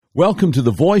Welcome to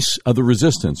the Voice of the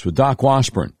Resistance with Doc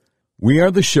Washburn. We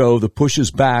are the show that pushes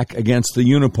back against the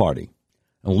Uniparty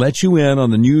and lets you in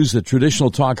on the news that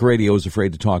traditional talk radio is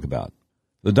afraid to talk about.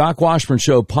 The Doc Washburn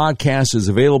Show podcast is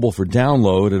available for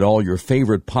download at all your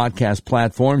favorite podcast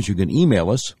platforms. You can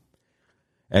email us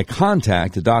at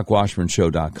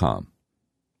contact@docwashburnshow.com.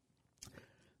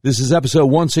 This is episode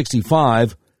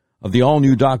 165 of the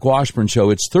all-new Doc Washburn Show.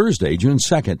 It's Thursday, June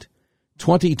 2nd,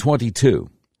 2022.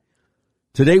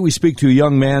 Today we speak to a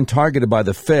young man targeted by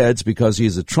the feds because he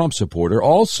is a Trump supporter.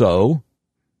 Also, a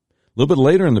little bit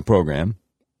later in the program,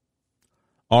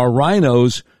 are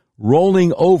rhinos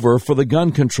rolling over for the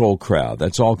gun control crowd?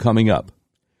 That's all coming up.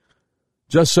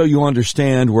 Just so you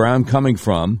understand where I'm coming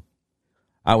from,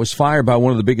 I was fired by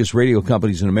one of the biggest radio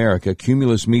companies in America,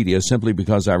 Cumulus Media, simply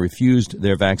because I refused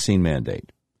their vaccine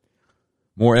mandate.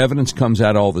 More evidence comes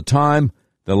out all the time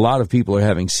that a lot of people are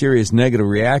having serious negative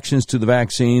reactions to the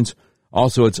vaccines.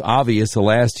 Also, it's obvious the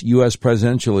last U.S.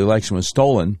 presidential election was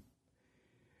stolen.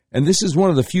 And this is one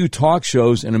of the few talk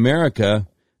shows in America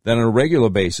that on a regular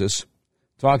basis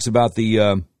talks about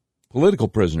the political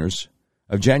prisoners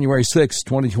of January 6,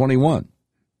 2021.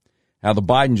 How the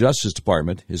Biden Justice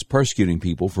Department is persecuting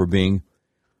people for being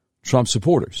Trump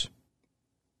supporters.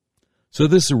 So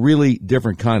this is a really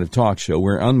different kind of talk show.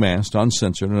 We're unmasked,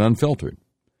 uncensored, and unfiltered.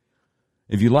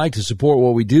 If you'd like to support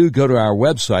what we do, go to our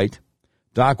website,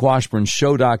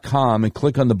 DocWashburnShow.com, and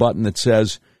click on the button that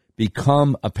says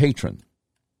Become a Patron.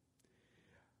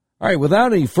 All right,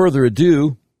 without any further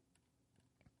ado,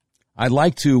 I'd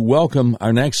like to welcome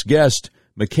our next guest,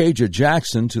 Micajah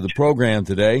Jackson, to the program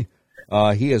today.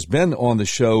 He has been on the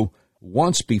show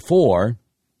once before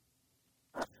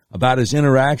about his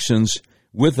interactions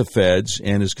with the feds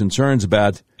and his concerns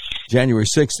about January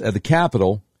 6th at the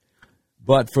Capitol.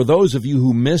 But for those of you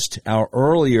who missed our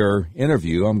earlier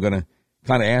interview, I'm going to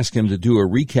kind of ask him to do a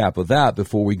recap of that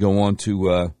before we go on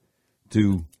to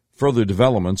further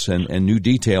developments and new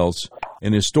details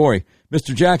in his story.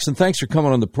 Mr. Jackson, thanks for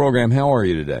coming on the program. How are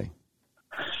you today?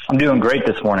 I'm doing great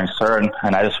this morning, sir,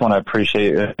 and I just want to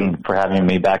appreciate you for having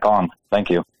me back on. Thank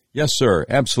you. Yes, sir.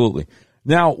 Absolutely.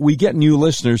 Now, we get new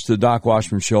listeners to the Doc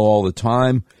Washburn Show all the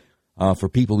time. For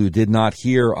people who did not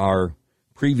hear our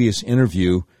previous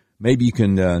interview, maybe you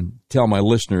can tell my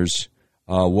listeners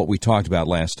what we talked about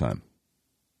last time.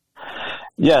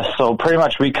 Yes, so pretty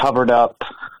much we covered up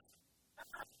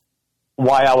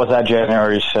why I was at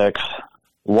January 6th,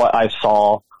 what I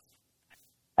saw,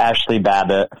 Ashley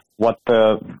Babbitt, what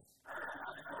the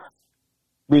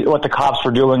cops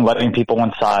were doing, letting people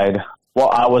inside,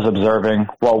 what I was observing,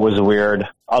 what was weird,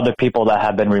 other people that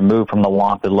have been removed from the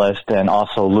wanted list, and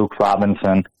also Luke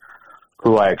Robinson,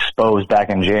 who I exposed back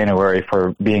in January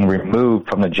for being removed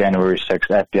from the January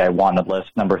 6th FBI wanted list,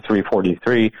 number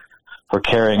 343, for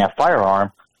carrying a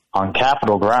firearm on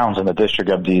Capitol grounds in the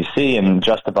District of D.C. And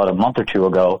just about a month or two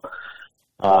ago,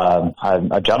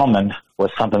 a gentleman was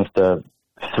sentenced to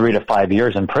 3 to 5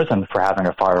 years in prison for having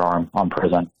a firearm on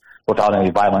prison without any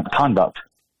violent conduct.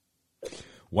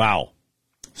 Wow.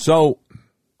 So,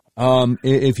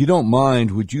 if you don't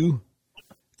mind, would you,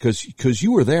 because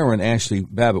you were there when Ashley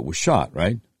Babbitt was shot,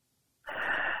 right?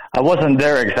 I wasn't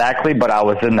there exactly, but I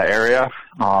was in the area.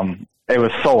 It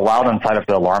was so loud inside of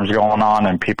the alarms going on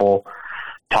and people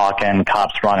talking,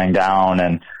 cops running down,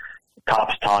 and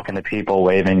cops talking to people,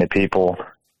 waving to people,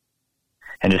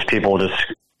 and just people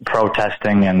just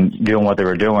protesting and doing what they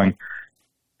were doing.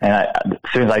 And as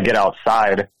soon as I get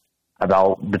outside,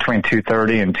 about between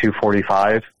 2:30 and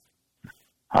 2:45,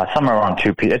 somewhere around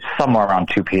 2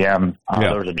 p.m.,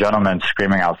 there was a gentleman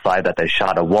screaming outside that they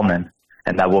shot a woman,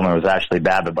 and that woman was Ashley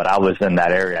Babbitt, but I was in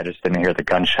that area. I just didn't hear the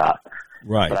gunshot.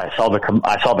 Right. But I saw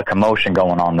the commotion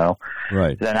going on, though.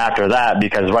 Right. Then after that,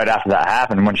 because right after that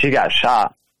happened, when she got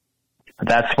shot,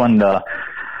 that's when the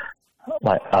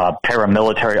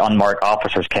paramilitary unmarked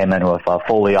officers came in with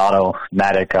fully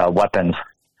automatic weapons,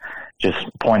 just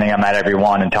pointing them at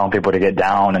everyone and telling people to get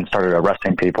down and started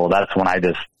arresting people. That's when I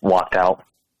just walked out.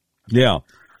 Yeah.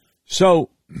 So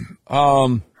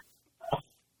why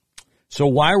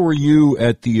were you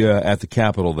at the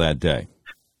Capitol that day?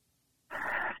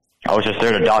 I was just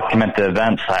there to document the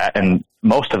events, and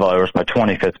most of it was my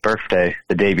 25th birthday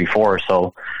the day before,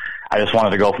 so I just wanted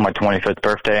to go for my 25th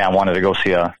birthday. I wanted to go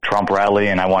see a Trump rally,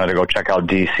 and I wanted to go check out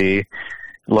D.C.,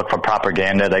 look for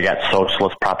propaganda. They got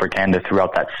socialist propaganda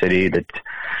throughout that city.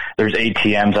 There's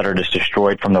ATMs that are just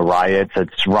destroyed from the riots.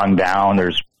 It's run down.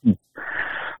 There's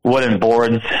wooden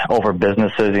boards over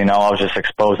businesses. You know, I was just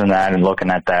exposing that and looking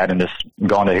at that and just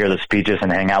going to hear the speeches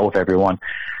and hang out with everyone.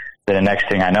 Then the next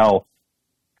thing I know,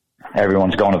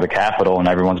 everyone's going to the Capitol and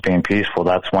everyone's being peaceful.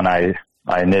 That's when I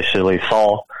initially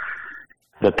saw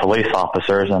the police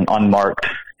officers and unmarked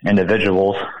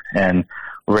individuals in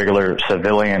regular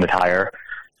civilian attire,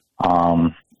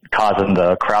 causing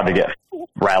the crowd to get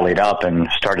rallied up and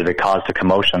started to cause the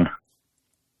commotion.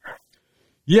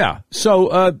 Yeah.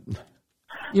 So,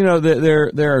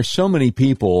 there are so many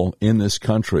people in this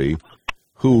country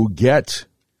who get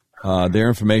their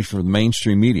information from the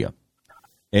mainstream media.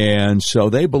 And so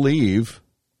they believe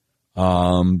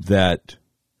that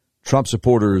Trump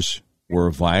supporters were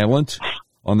violent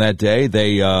on that day.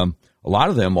 A lot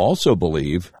of them also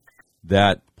believe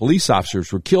that police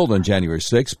officers were killed on January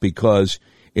 6th because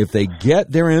if they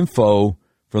get their info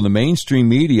from the mainstream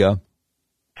media,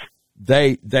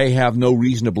 they have no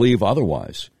reason to believe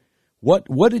otherwise.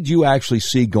 What did you actually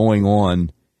see going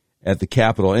on at the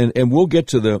Capitol? And we'll get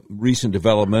to the recent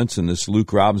developments and this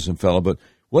Luke Robinson fellow, but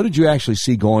what did you actually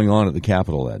see going on at the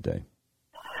Capitol that day?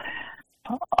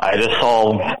 I just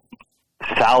saw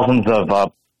thousands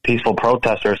of peaceful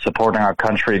protesters supporting our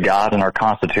country, God, and our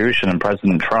Constitution, and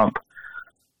President Trump,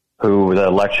 who the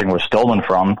election was stolen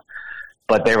from.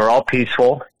 But they were all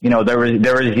peaceful. There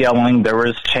was yelling, there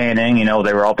was chanting.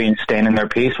 They were all standing there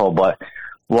peaceful. But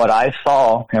what I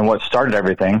saw and what started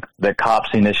everything, the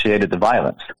cops initiated the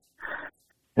violence.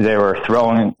 They were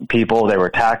throwing people, they were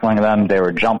tackling them, they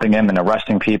were jumping in and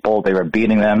arresting people, they were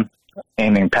beating them,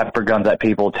 aiming pepper guns at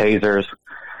people, tasers.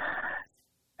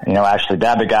 Ashley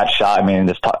Babbitt got shot.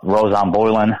 Roseanne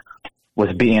Boylan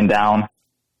was beaten down.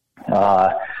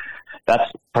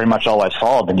 That's pretty much all I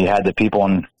saw. Then you had the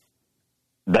people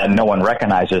that no one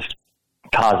recognizes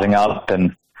causing up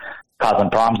and causing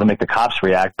problems to make the cops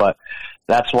react. But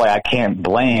that's why I can't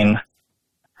blame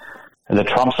the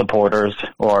Trump supporters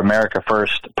or America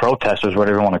First protesters,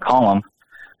 whatever you want to call them,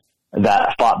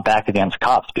 that fought back against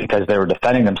cops, because they were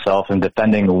defending themselves and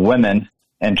defending women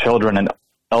and children and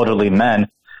elderly men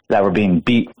that were being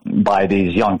beat by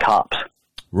these young cops.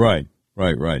 Right.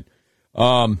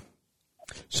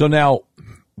 So now,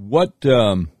 what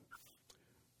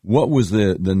was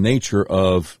the nature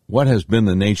of, what has been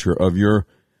the nature of your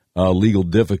legal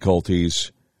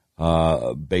difficulties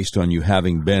based on you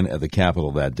having been at the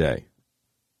Capitol that day?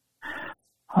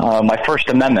 My First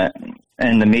Amendment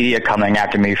and the media coming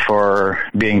after me for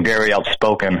being very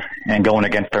outspoken and going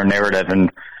against their narrative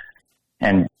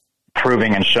and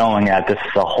proving and showing that this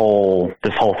whole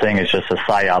thing is just a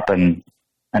psyop and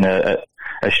a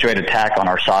straight attack on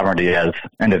our sovereignty as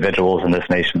individuals in this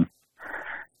nation.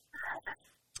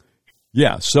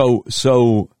 Yeah, so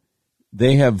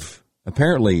they have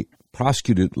apparently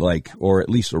prosecuted, or at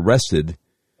least arrested,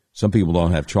 some people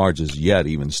don't have charges yet,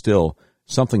 even still,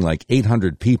 something like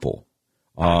 800 people,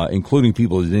 including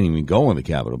people who didn't even go in the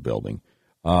Capitol building.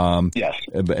 Yes.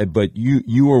 But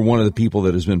you were one of the people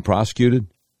that has been prosecuted?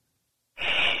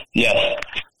 Yes.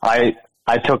 I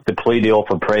took the plea deal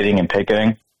for parading and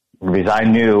picketing because I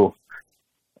knew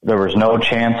there was no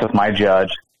chance of my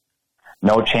judge,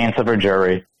 no chance of a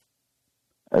jury.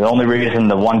 The only reason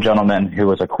the one gentleman who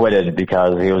was acquitted,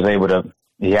 because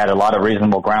he had a lot of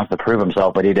reasonable grounds to prove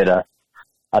himself, but he did a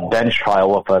bench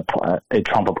trial with a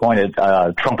Trump appointed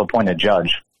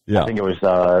judge. Yeah. I think it was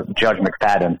Judge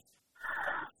McFadden.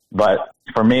 But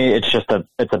for me, it's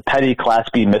a petty Class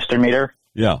B misdemeanor.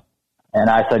 Yeah. And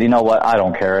I said, you know what? I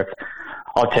don't care.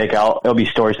 It'll be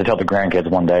stories to tell the grandkids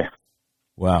one day.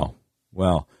 Wow.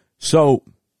 So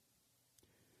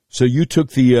you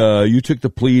took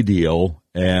the plea deal,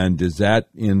 and does that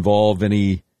involve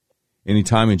any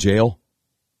time in jail?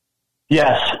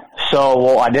 Yes.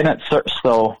 So, I didn't.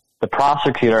 So the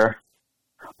prosecutor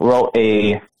wrote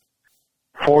a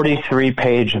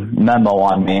 43-page memo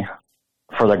on me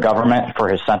for the government for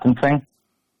his sentencing.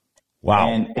 Wow.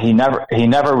 And he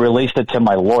never released it to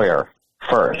my lawyer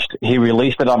first. He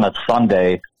released it on a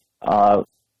Sunday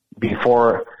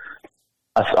before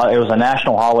it was a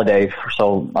national holiday,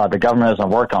 so the government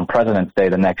doesn't work on President's Day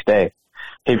the next day.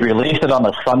 He released it on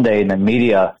a Sunday, and the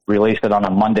media released it on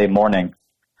a Monday morning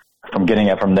from getting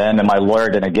it from them, and my lawyer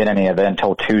didn't get any of it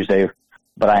until Tuesday.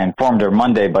 But I informed her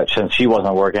Monday, but since she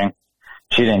wasn't working,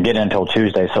 she didn't get it until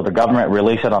Tuesday. So the government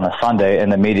released it on a Sunday,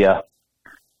 and the media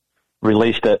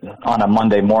released it on a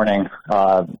Monday morning,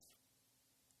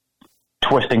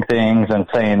 twisting things and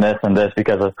saying this and this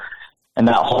and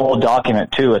that whole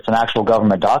document too, it's an actual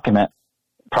government document.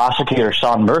 Prosecutor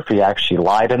Sean Murphy actually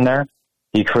lied in there.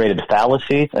 He created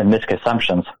fallacies and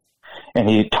misconceptions, and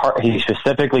he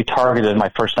specifically targeted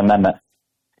my First Amendment.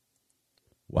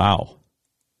 Wow.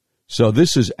 So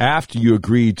this is after you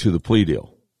agreed to the plea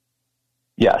deal?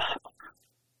 Yes.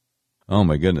 Oh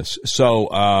my goodness.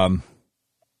 So,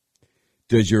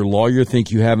 does your lawyer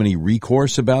think you have any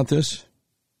recourse about this?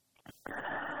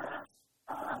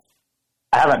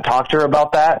 I haven't talked to her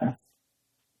about that.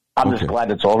 I'm just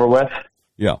glad it's over with.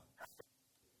 Yeah.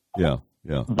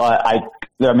 But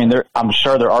I'm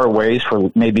sure there are ways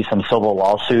for maybe some civil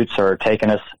lawsuits or taking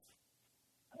us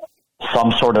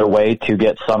some sort of way to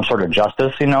get some sort of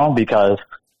justice, because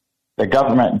the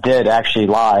government did actually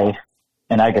lie,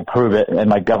 and I could prove it in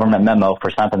my government memo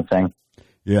for sentencing.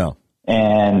 Yeah.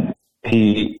 And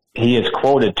he is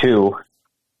quoted too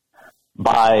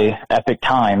by Epic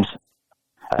Times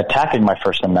attacking my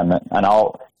First Amendment. And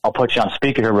I'll put you on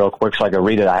speaker here real quick so I can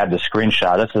read it. I have the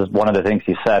screenshot. This is one of the things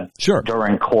he said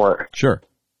during court. Sure.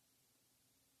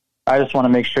 I just want to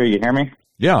make sure you hear me.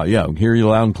 Yeah. Hear you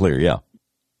loud and clear. Yeah.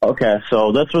 Okay,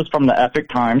 so this was from the Epic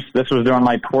Times. This was during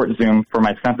my court Zoom for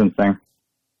my sentencing.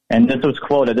 And this was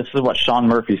quoted. This is what Sean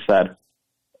Murphy said.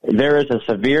 There is a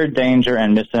severe danger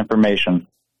in misinformation.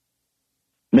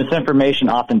 Misinformation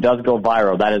often does go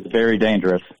viral. That is very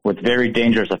dangerous, with very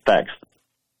dangerous effects,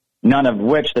 none of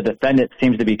which the defendant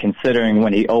seems to be considering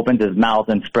when he opens his mouth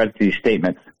and spreads these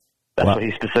statements. That's what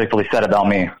he specifically said about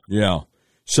me. Yeah.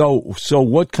 So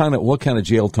what kind of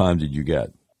jail time did you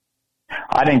get?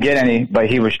 I didn't get any, but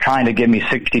he was trying to give me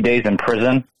 60 days in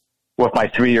prison with my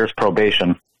 3 years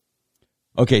probation.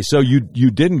 Okay, so you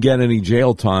didn't get any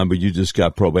jail time, but you just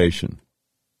got probation.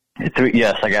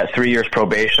 Yes, I got 3 years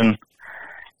probation,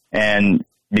 and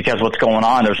because what's going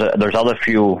on, there's other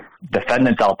few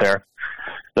defendants out there.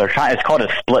 It's called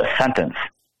a split sentence,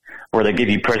 where they give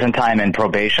you prison time and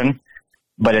probation,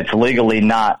 but it's legally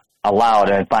not allowed,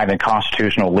 and it's not even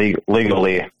constitutional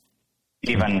legally,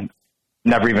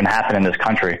 never even happened in this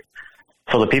country.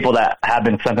 So the people that have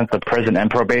been sentenced to prison and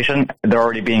probation, they're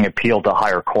already being appealed to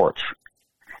higher courts.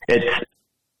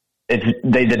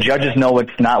 The judges know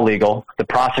it's not legal. The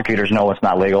prosecutors know it's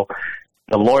not legal.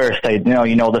 The lawyers say,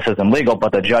 this isn't legal,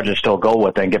 but the judges still go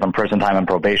with it and give them prison time and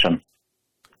probation.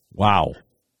 Wow.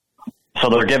 So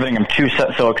they're giving them this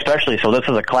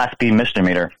is a Class B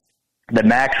misdemeanor. The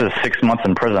max is 6 months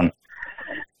in prison.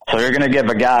 So you're going to give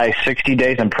a guy 60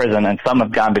 days in prison, and some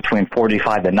have gone between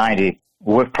 45 to 90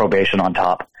 with probation on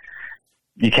top.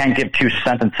 You can't give two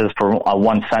sentences for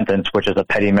one sentence, which is a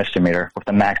petty misdemeanor, with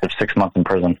a max of 6 months in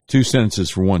prison. 2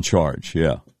 sentences for one charge,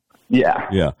 yeah.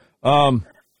 Yeah.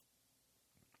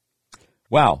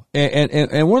 Wow.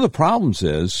 And one of the problems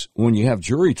is when you have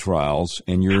jury trials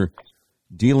and you're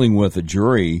dealing with a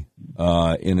jury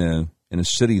in a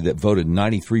city that voted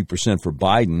 93% for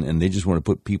Biden, and they just want to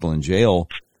put people in jail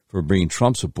for being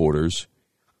Trump supporters,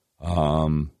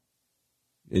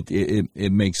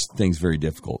 it makes things very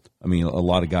difficult. I mean, a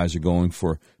lot of guys are going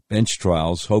for bench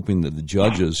trials, hoping that the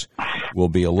judges will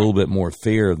be a little bit more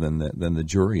fair than the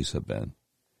juries have been.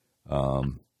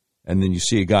 And then you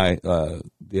see a guy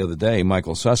the other day,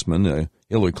 Michael Sussman, a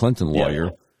Hillary Clinton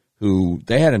lawyer, who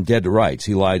they had him dead to rights.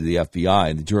 He lied to the FBI,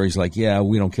 and the jury's like, yeah,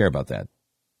 we don't care about that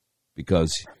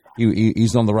because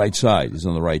he's on the right side. He's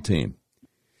on the right team.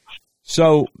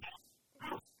 So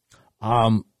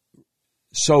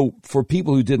for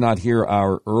people who did not hear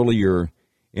our earlier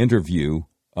interview,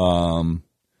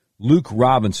 Luke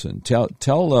Robinson, tell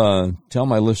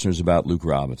my listeners about Luke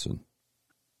Robinson.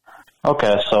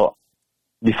 Okay, so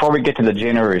before we get to the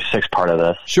January 6th part of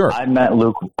this, sure. I met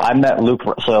Luke.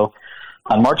 So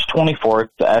on March 24th,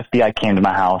 the FBI came to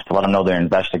my house to let them know they're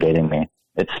investigating me.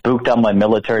 It spooked on my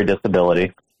military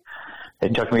disability. They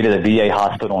took me to the VA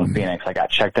hospital in Phoenix. I got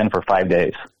checked in for 5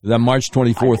 days. Was that March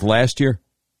 24th last year?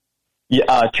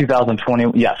 Yeah,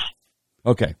 2020, yes.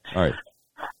 Okay, all right.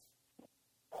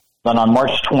 Then on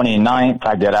March 29th,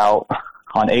 I get out.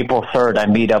 On April 3rd, I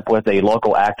meet up with a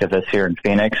local activist here in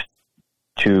Phoenix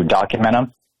to document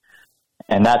him.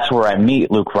 And that's where I meet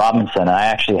Luke Robinson. And I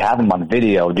actually have him on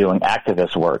video doing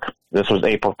activist work. This was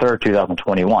April 3rd,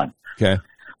 2021. Okay.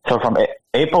 So from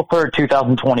April 3rd,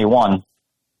 2021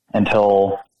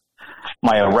 until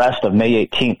my arrest of May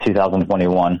 18th,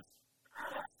 2021,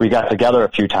 we got together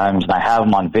a few times, and I have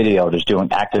him on video just doing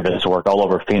activist work all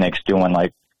over Phoenix, doing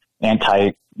like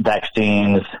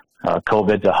anti-vaccines,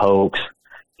 COVID's a hoax.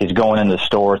 He's going into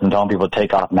stores and telling people to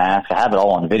take off masks. I have it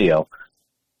all on video.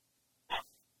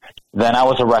 Then I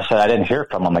was arrested. I didn't hear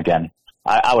from him again.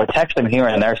 I would text him here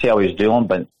and there, see how he's doing,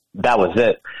 but that was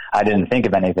it. I didn't think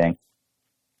of anything.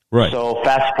 Right. So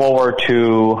fast forward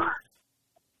to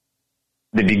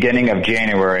the beginning of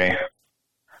January,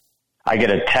 I get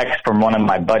a text from one of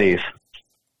my buddies,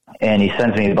 and he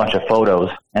sends me a bunch of photos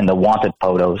and the wanted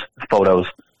photos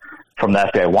from the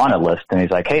FBI wanted list. And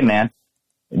he's like, hey, man,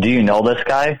 do you know this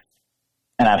guy?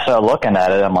 And I started looking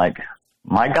at it. I'm like,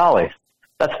 my golly,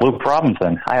 that's Luke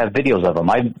Robinson. I have videos of him.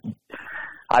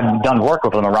 I've done work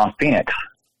with him around Phoenix.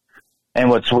 And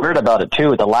what's weird about it,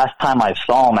 too, the last time I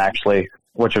saw him, actually,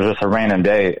 which was just a random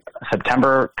day,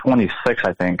 September 26th,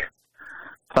 I think,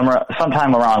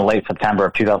 sometime around late September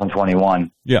of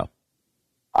 2021. Yeah.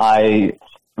 I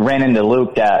ran into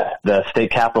Luke at the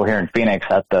state capitol here in Phoenix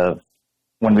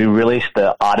when we released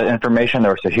the audit information.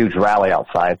 There was a huge rally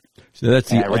outside. So that's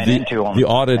the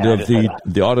audit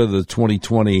of the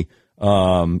 2020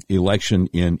 election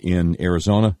in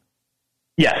Arizona.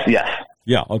 Yes.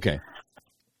 Yeah. Okay.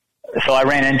 So I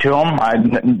ran into him. I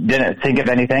didn't think of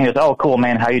anything. Just, oh, cool,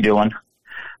 man. How you doing?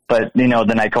 But, then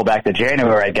I go back to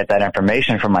January. I get that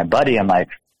information from my buddy. I'm like,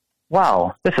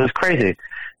 wow, this is crazy.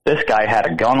 This guy had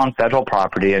a gun on federal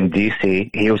property in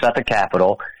D.C. He was at the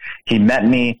Capitol. He met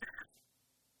me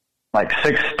like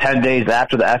 6-10 days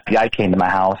after the FBI came to my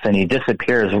house, and he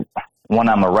disappears when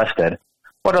I'm arrested.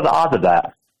 What are the odds of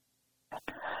that?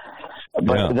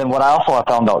 But then what I also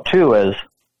found out, too, is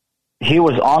he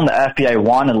was on the FBI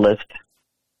wanted list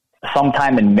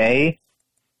sometime in May.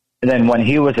 And then when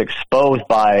he was exposed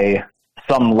by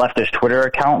some leftist Twitter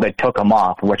account, they took him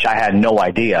off, which I had no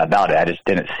idea about it. I just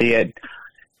didn't see it.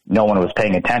 No one was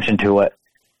paying attention to it.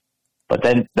 But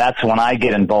then that's when I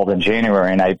get involved in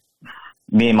January, and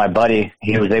me and my buddy,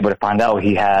 he was able to find out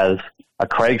he has a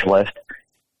Craigslist,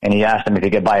 and he asked him if he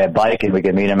could buy a bike and we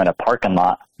could meet him in a parking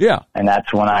lot. Yeah. And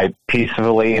that's when I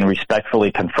peacefully and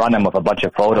respectfully confront him with a bunch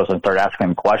of photos and start asking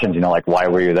him questions, like, why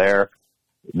were you there?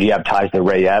 Do you have ties to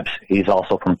Ray Epps? He's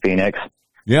also from Phoenix.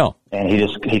 Yeah. And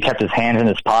he kept his hands in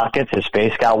his pockets. His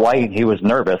face got white. He was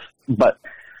nervous. But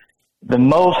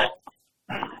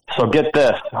so get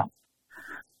this.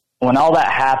 When all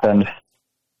that happened,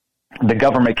 the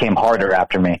government came harder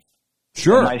after me.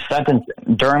 Sure.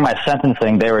 During my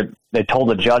sentencing, they told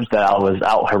the judge that I was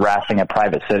out harassing a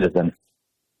private citizen.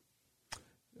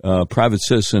 Private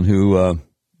citizen who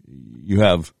you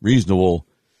have reasonable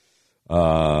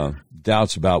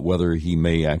doubts about whether he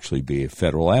may actually be a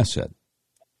federal asset.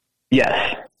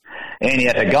 Yes, and he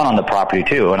had a gun on the property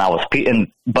too, and I was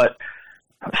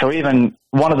so even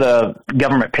one of the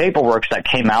government paperwork that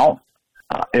came out,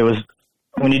 it was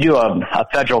when you do a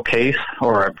federal case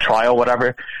or a trial,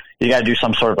 whatever, you got to do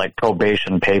some sort of like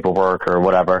probation paperwork or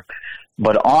whatever.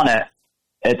 But on it,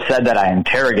 it said that I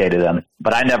interrogated them,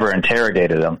 but I never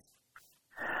interrogated them.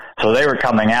 So they were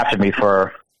coming after me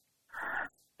for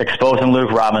exposing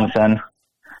Luke Robinson.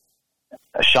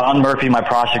 Sean Murphy, my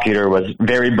prosecutor, was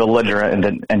very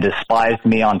belligerent and despised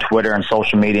me on Twitter and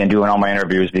social media and doing all my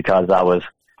interviews because I was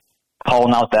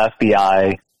calling out the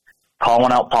FBI,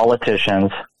 calling out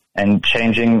politicians, and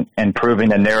changing and proving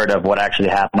the narrative of what actually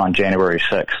happened on January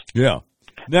 6th. Yeah.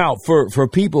 Now, for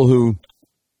people who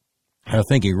are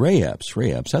thinking Ray Epps,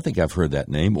 I think I've heard that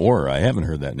name, or I haven't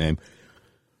heard that name.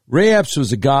 Ray Epps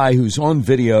was a guy who's on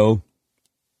video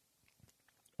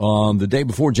the day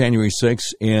before January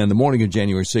 6th and the morning of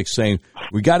January 6th saying,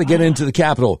 we got to get into the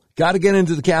Capitol,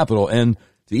 And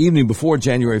the evening before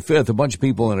January 5th, a bunch of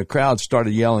people in a crowd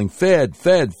started yelling, Fed,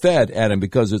 Fed, Fed at him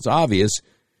because it's obvious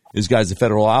this guy's a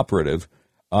federal operative.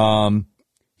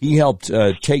 He helped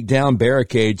take down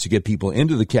barricades to get people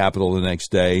into the Capitol the next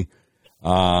day.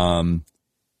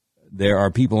 There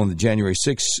are people in the January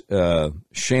 6th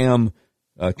sham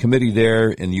committee there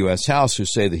in the U.S. House who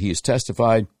say that he has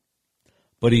testified,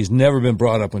 but he's never been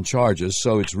brought up on charges,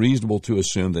 so it's reasonable to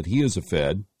assume that he is a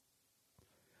Fed.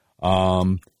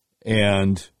 And,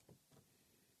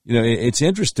 it's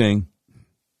interesting.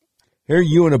 Here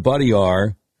you and a buddy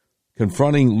are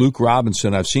confronting Luke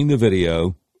Robinson. I've seen the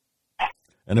video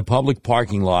in a public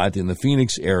parking lot in the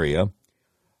Phoenix area.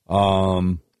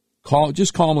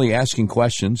 Just calmly asking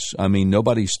questions. I mean,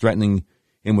 nobody's threatening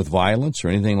him with violence or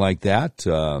anything like that.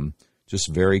 Just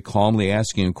very calmly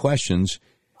asking him questions.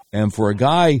 And for a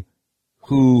guy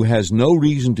who has no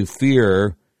reason to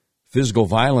fear physical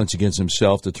violence against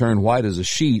himself to turn white as a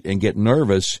sheet and get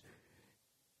nervous,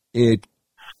 it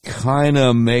kind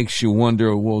of makes you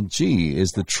wonder, well, gee,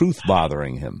 is the truth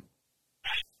bothering him?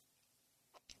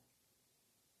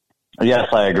 Yes,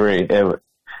 I agree. And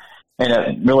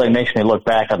it really makes me look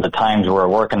back at the times we were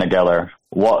working together.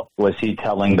 What was he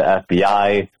telling the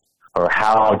FBI, or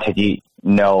how did he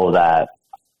know that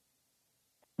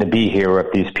to be here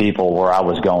with these people where I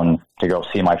was going to go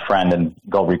see my friend and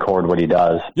go record what he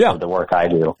does for the work I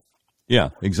do? Yeah,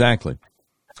 exactly.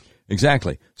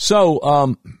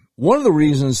 So one of the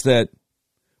reasons that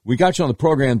we got you on the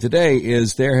program today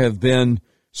is there have been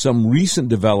some recent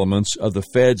developments of the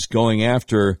feds going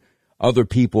after other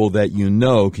people that you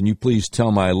know. Can you please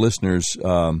tell my listeners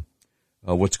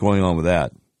what's going on with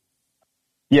that?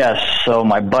 Yes. So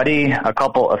my buddy,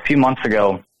 a few months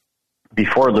ago,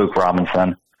 before Luke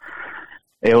Robinson,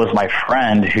 it was my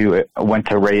friend who went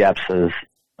to Ray Epps'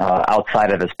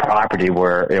 outside of his property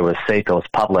where it was safe, it was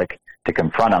public, to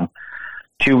confront him.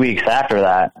 2 weeks after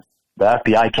that, the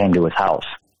FBI came to his house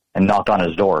and knocked on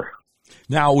his door.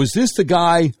 Now, was this the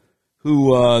guy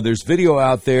who, there's video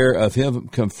out there of him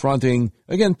confronting,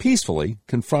 again, peacefully,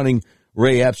 confronting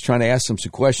Ray Epps, trying to ask him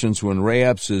some questions when Ray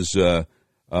Epps is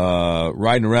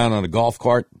riding around on a golf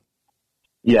cart?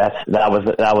 Yes, that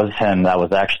was him. That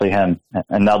was actually him.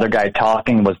 And the other guy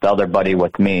talking was the other buddy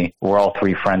with me. We're all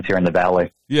three friends here in the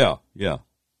Valley. Yeah.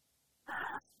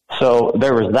 So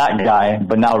there was that guy,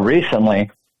 but now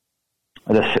recently,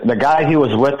 the guy who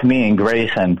was with me in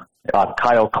Grayson,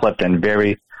 Kyle Clifton,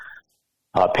 very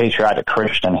patriotic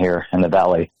Christian here in the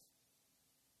Valley.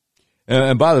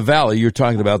 And by the Valley, you're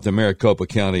talking about the Maricopa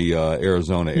County,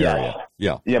 Arizona area.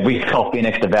 Yes. Yeah, we call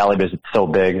Phoenix the Valley because it's so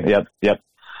big. Yep.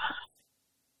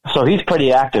 So he's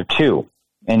pretty active too.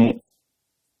 And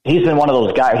he's been one of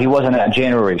those guys. He wasn't at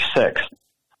January 6th.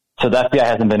 So the FBI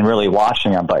hasn't been really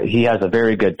watching him, but he has a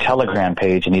very good Telegram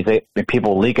page, and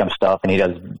people leak him stuff, and he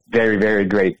does very, very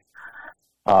great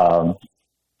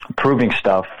proving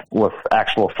stuff with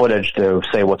actual footage to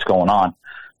say what's going on.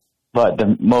 But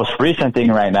the most recent thing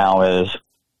right now is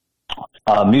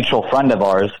a mutual friend of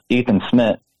ours, Ethan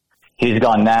Smith. He's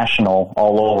gone national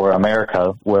all over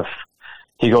America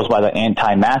he goes by the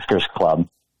Anti-Maskers Club,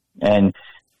 and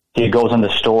he goes into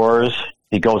stores,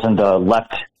 he goes into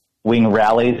left-wing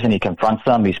rallies, and he confronts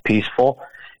them. He's peaceful,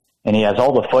 and he has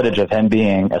all the footage of him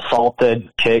being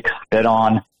assaulted, kicked, spit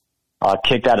on,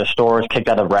 kicked out of stores, kicked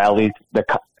out of rallies.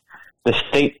 The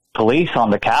state police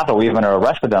on the Capitol even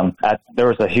arrested him. There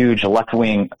was a huge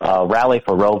left-wing rally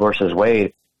for Roe versus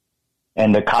Wade,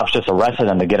 and the cops just arrested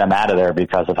him to get him out of there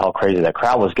because of how crazy that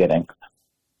crowd was getting.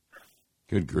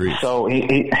 Good grief. So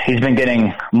he's been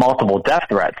getting multiple death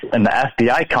threats, and the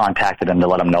FBI contacted him to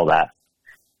let him know that.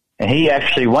 And he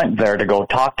actually went there to go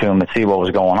talk to him and see what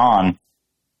was going on.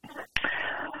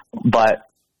 But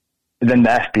then the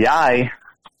FBI,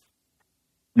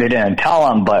 they didn't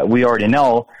tell him, but we already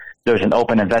know there's an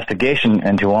open investigation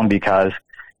into him because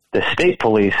the state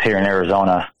police here in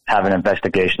Arizona have an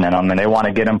investigation in him, and they want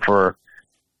to get him for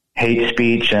hate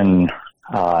speech and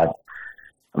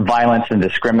violence and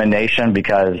discrimination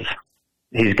because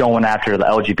he's going after the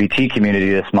LGBT community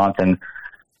this month and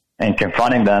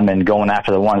confronting them and going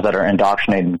after the ones that are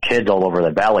indoctrinating kids all over the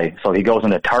Valley. So he goes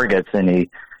into Targets and he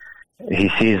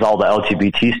sees all the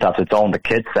LGBT stuff. It's all in the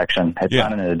kids section. It's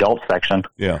not in the adult section.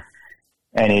 Yeah.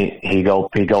 And he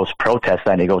goes protest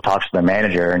that, and he goes talks to the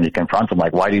manager, and he confronts him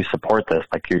like, why do you support this?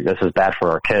 Like, this is bad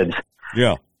for our kids.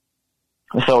 Yeah.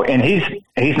 So, and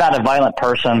he's not a violent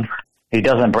person. He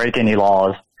doesn't break any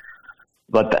laws,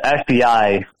 but the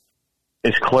FBI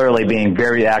is clearly being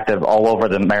very active all over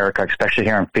America, especially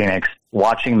here in Phoenix,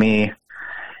 watching me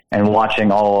and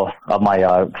watching all of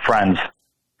my friends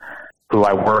who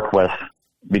I work with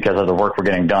because of the work we're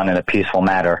getting done in a peaceful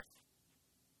manner.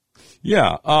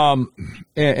 Yeah,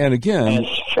 and again... And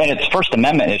it's First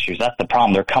Amendment issues. That's the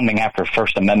problem. They're coming after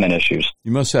First Amendment issues.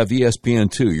 You must have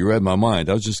ESPN, too. You read my mind.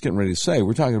 I was just getting ready to say,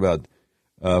 we're talking about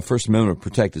First Amendment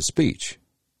protected speech.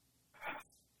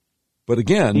 But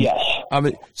again... Yes.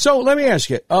 So let me ask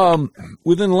you,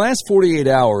 within the last 48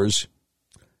 hours,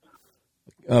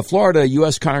 Florida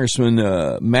U.S. Congressman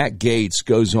Matt Gaetz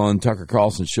goes on Tucker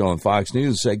Carlson's show on Fox News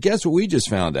and said, guess what we just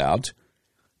found out?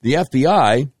 The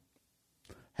FBI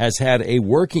has had a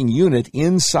working unit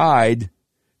inside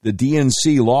the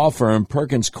DNC law firm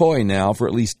Perkins Coie now for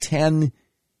at least 10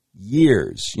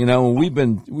 years. You know, we've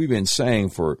been saying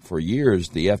for years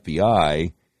the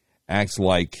FBI acts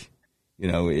like, you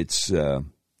know, its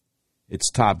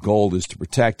top goal is to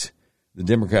protect the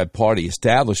Democrat Party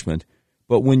establishment.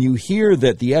 But when you hear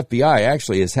that the FBI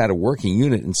actually has had a working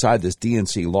unit inside this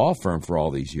DNC law firm for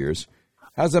all these years,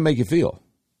 how does that make you feel?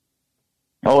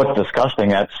 Oh, it's disgusting.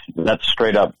 That's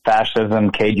straight up fascism,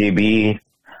 KGB,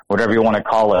 whatever you want to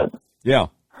call it. Yeah.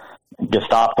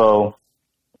 Gestapo,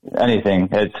 anything.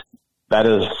 That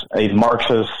is a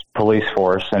Marxist police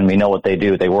force, and we know what they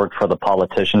do. They work for the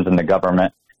politicians and the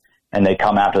government, and they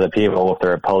come after the people with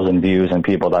their opposing views and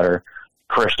people that are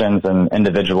Christians and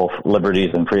individual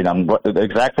liberties and freedom.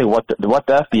 Exactly what the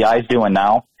FBI is doing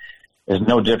now is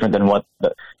no different than what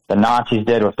the Nazis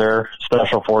did with their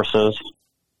special forces,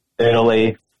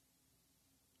 Italy,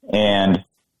 and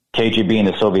KGB in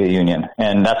the Soviet Union.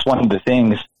 And that's one of the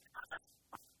things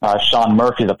Sean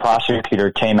Murphy, the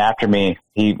prosecutor, came after me.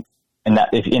 And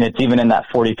it's even in that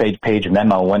 40-page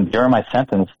memo. When during my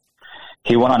sentence,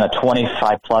 he went on a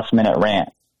 25-plus minute rant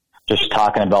just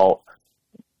talking about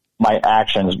my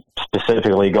actions,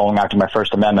 specifically going after my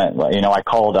First Amendment. You know, I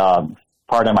called,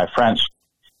 pardon my French,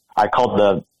 I called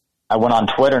the I went on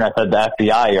Twitter and I said the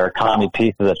FBI are commie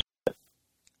pieces of shit.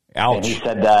 Ouch. And he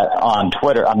said that on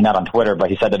Twitter. I'm not on Twitter, but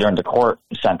he said that during the court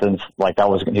sentence, like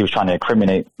he was trying to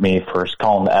incriminate me for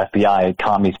calling the FBI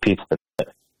commies pieces of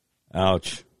shit.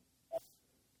 Ouch.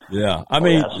 Yeah, I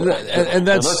mean, and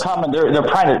that's they're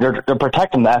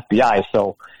protecting the FBI.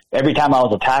 So every time I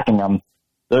was attacking them,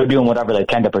 they're doing whatever they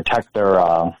can to protect their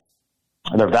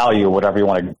value, whatever you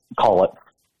want to call it.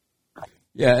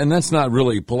 Yeah, and that's not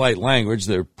really polite language.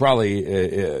 There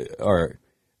probably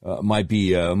might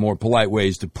be more polite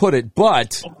ways to put it,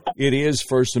 but it is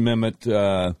First Amendment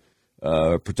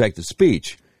protected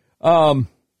speech.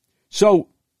 So.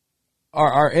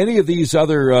 Are any of these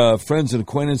other friends and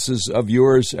acquaintances of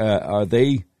yours, have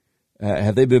they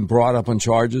been brought up on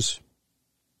charges?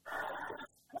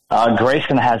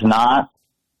 Grayson has not,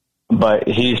 but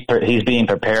he's being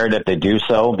prepared if they do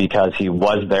so because he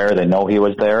was there. They know he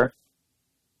was there,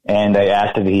 and they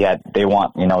asked if they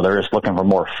want, they're just looking for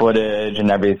more footage and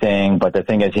everything. But the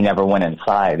thing is, he never went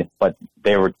inside. But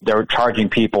they were charging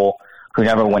people who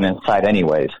never went inside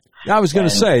anyways. I was going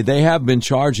to say they have been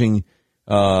charging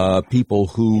people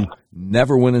who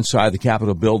never went inside the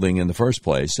Capitol building in the first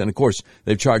place. And, of course,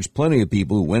 they've charged plenty of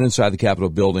people who went inside the Capitol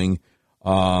building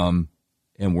and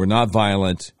were not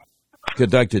violent,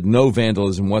 conducted no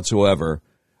vandalism whatsoever,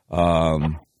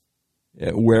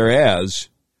 whereas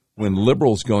when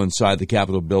liberals go inside the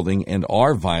Capitol building and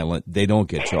are violent, they don't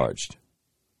get charged.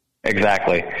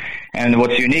 Exactly. And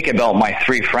what's unique about my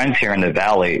three friends here in the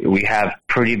Valley, we have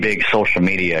pretty big social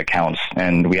media accounts,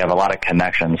 and we have a lot of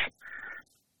connections.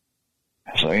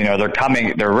 So,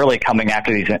 they're really coming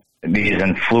after these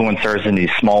influencers and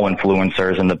these small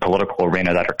influencers in the political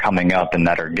arena that are coming up and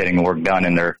that are getting work done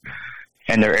in their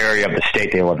area of the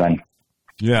state they live in.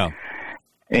 Yeah.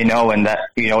 And that,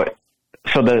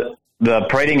 so the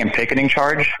parading and picketing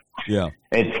charge, yeah,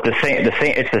 it's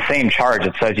the same charge.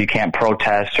 It says you can't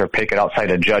protest or picket outside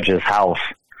a judge's house.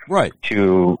 Right.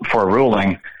 For a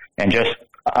ruling. And just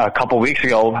a couple weeks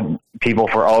ago, people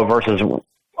for Roe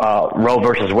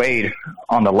versus Wade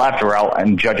on the left were out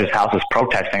in judges' houses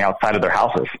protesting outside of their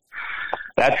houses.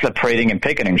 That's the parading and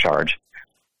picketing charge.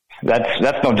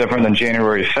 That's no different than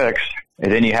January 6th.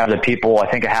 And then you have the people, I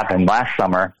think it happened last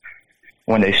summer,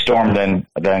 when they stormed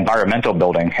the environmental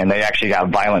building, and they actually got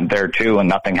violent there too, and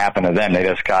nothing happened to them. They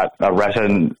just got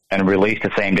arrested and released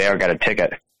the same day or got a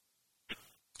ticket.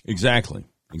 Exactly.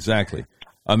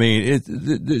 I mean,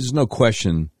 there's no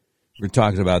question we're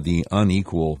talking about the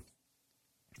unequal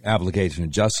application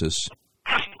of justice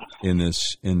in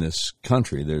this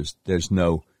country. There's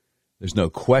no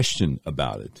question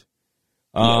about it.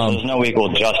 There's no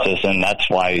equal justice, and that's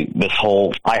why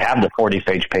I have the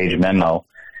 40-page memo.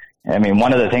 I mean,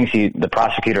 one of the things the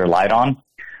prosecutor lied on.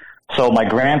 So my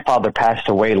grandfather passed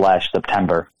away last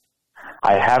September.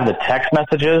 I have the text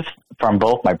messages from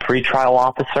both my pretrial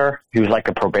officer, he was like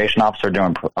a probation officer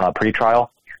doing pretrial,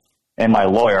 and my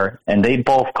lawyer, and they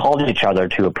both called each other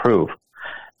to approve.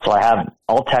 So I have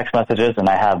all text messages, and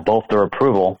I have both their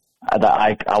approval that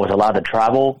I was allowed to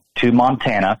travel to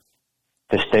Montana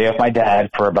to stay with my dad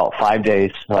for about 5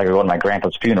 days so I could go to my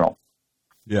grandpa's funeral.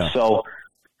 Yeah. So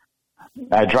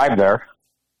I drive there,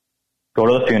 go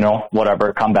to the funeral,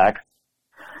 whatever, come back.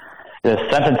 The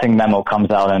sentencing memo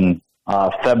comes out in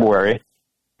February,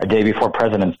 a day before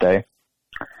President's Day,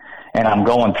 and I'm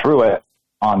going through it.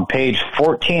 On page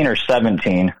 14 or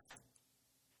 17,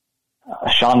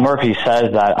 Sean Murphy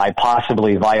says that I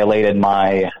possibly violated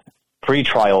my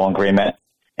pretrial agreement,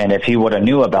 and if he would have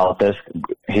knew about this,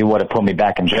 he would have put me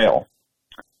back in jail.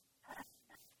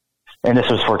 And this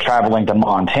was for traveling to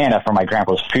Montana for my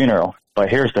grandpa's funeral. But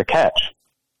here's the catch.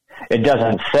 It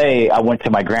doesn't say I went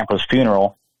to my grandpa's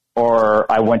funeral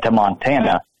or I went to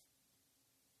Montana.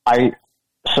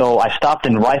 So I stopped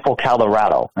in Rifle,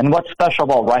 Colorado. And what's special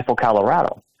about Rifle,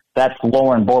 Colorado? That's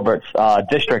Lauren Boebert's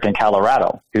district in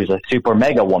Colorado, who's a super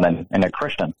mega woman and a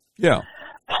Christian. Yeah.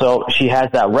 So she has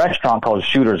that restaurant called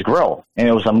Shooter's Grill. And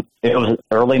it was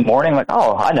early morning, like,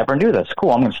 oh, I never knew this.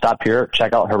 Cool, I'm going to stop here,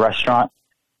 check out her restaurant,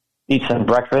 eat some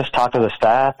breakfast, talk to the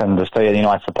staff, and just say,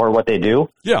 I support what they do.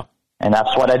 Yeah. And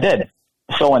that's what I did.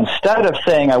 So instead of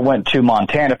saying I went to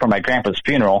Montana for my grandpa's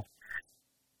funeral,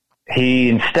 he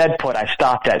instead put I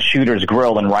stopped at Shooter's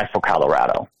Grill in Rifle,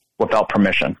 Colorado without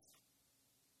permission.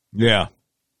 Yeah.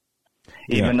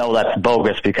 Even though that's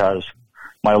bogus because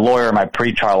my lawyer and my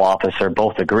pretrial officer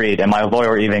both agreed, and my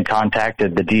lawyer even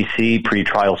contacted the D.C.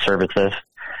 pretrial services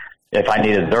if I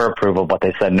needed their approval, but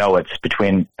they said, no, it's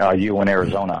between you and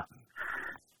Arizona.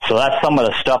 So that's some of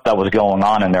the stuff that was going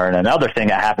on in there. And another thing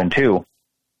that happened, too,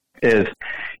 is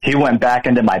he went back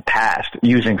into my past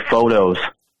using photos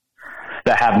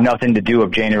that have nothing to do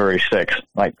with January 6th,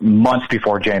 like months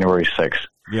before January 6th.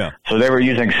 Yeah. So they were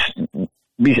using,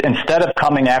 instead of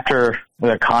coming after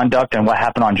the conduct and what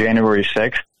happened on January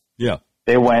 6th, yeah,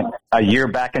 they went a year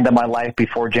back into my life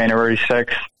before January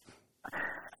 6th,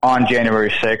 on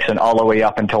January 6th, and all the way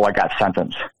up until I got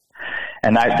sentenced.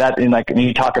 And and like, when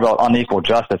you talk about unequal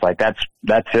justice, like that's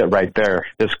it right there.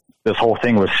 This whole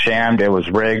thing was shammed. It was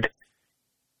rigged.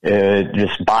 It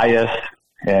just biased,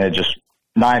 and it just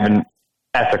not even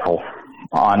ethical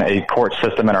on a court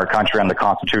system in our country, on the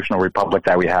constitutional republic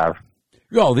that we have.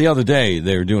 Well, the other day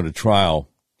they were doing a trial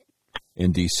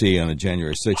in D.C. on a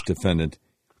January 6th defendant,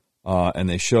 and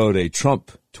they showed a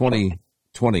Trump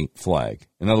 2020 flag.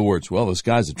 In other words, well, this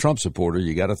guy's a Trump supporter.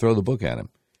 You got to throw the book at him.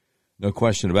 No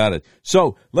question about it.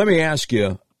 So let me ask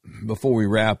you, before we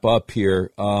wrap up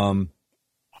here,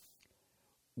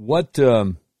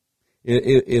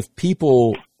 if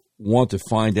people want to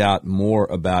find out more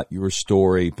about your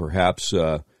story, perhaps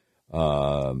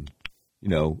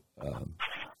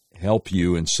help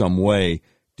you in some way,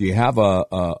 do you have a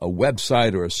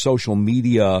website or a social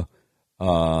media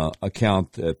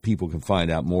account that people can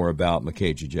find out more about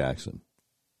Makejia Jackson?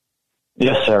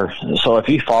 Yes, sir. So if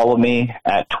you follow me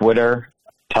at Twitter,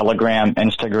 Telegram,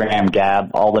 Instagram,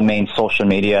 Gab, all the main social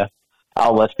media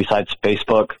outlets besides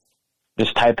Facebook,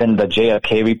 just type in the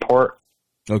JFK Report.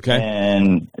 Okay.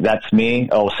 And that's me.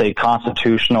 It'll say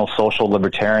Constitutional Social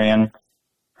Libertarian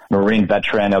Marine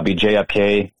Veteran. It'll be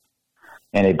JFK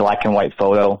in a black and white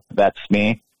photo. That's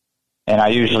me. And I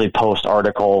usually post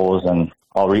articles, and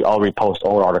I'll repost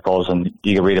old articles, and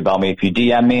you can read about me. If you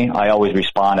DM me, I always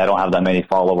respond. I don't have that many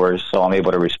followers, so I'm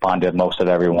able to respond to most of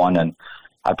everyone, and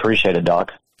I appreciate it,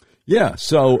 Doc. Yeah,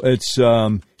 so it's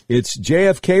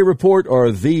JFK Report or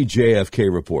the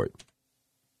JFK Report?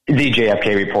 The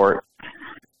JFK Report.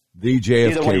 The JFK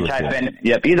either one you Report. type in,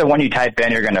 yep, either one you type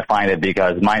in, you're going to find it,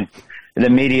 because the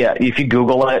media, if you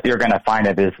Google it, you're going to find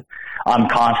it. I'm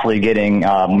constantly getting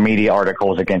media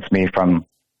articles against me from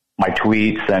my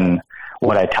tweets and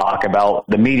what I talk about.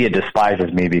 The media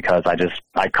despises me because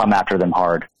I come after them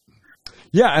hard.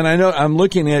 Yeah, and I know I'm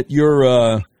looking at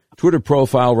your Twitter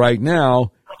profile right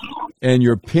now, and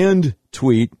your pinned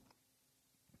tweet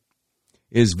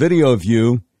is video of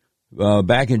you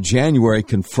back in January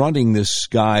confronting this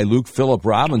guy, Luke Phillip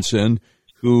Robinson,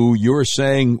 who you were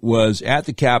saying was at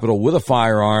the Capitol with a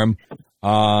firearm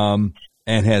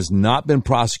and has not been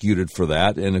prosecuted for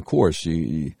that. And, of course,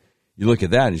 you look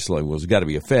at that and you're like, well, it's got to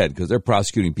be a Fed, because they're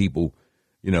prosecuting people,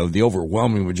 the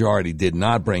overwhelming majority did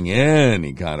not bring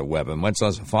any kind of weapon, much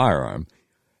less a firearm.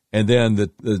 And then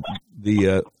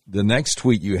the next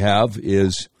tweet you have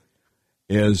is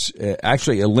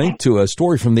actually a link to a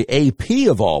story from the AP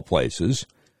of all places.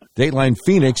 Dateline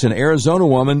Phoenix, an Arizona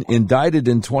woman indicted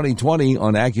in 2020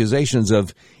 on accusations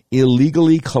of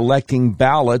illegally collecting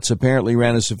ballots, apparently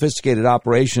ran a sophisticated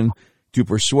operation to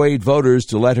persuade voters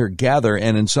to let her gather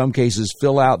and in some cases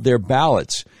fill out their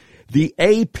ballots. The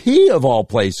AP of all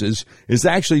places is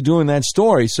actually doing that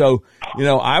story. So,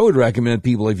 I would recommend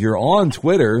people, if you're on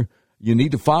Twitter, you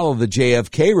need to follow the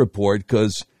JFK Report,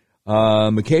 because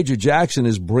Makejia Jackson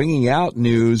is bringing out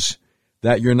news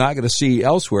that you're not going to see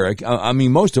elsewhere. I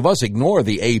mean, most of us ignore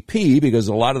the AP because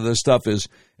a lot of this stuff is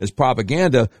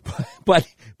propaganda,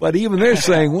 but even they're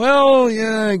saying, well,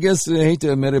 yeah, I guess I hate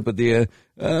to admit it, but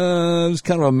there's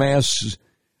kind of a mass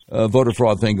voter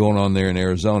fraud thing going on there in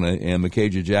Arizona, and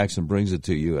Makejia Jackson brings it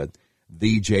to you at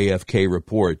the JFK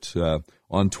Report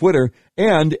on Twitter,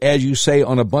 and as you say,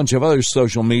 on a bunch of other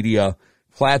social media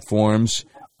platforms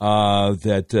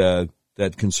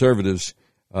that conservatives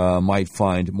might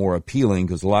find more appealing,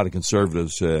 because a lot of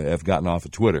conservatives have gotten off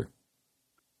of Twitter.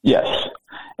 Yes.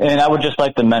 And I would just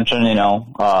like to mention,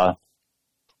 I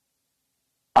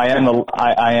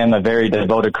am a very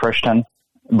devoted Christian,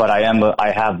 but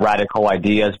I have radical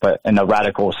ideas, but in the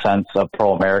radical sense of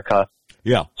pro-America.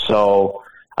 Yeah. So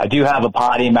I do have a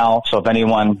potty mouth, so if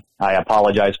anyone, I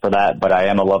apologize for that, but I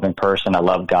am a loving person. I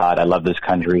love God. I love this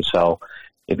country. So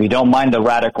if you don't mind the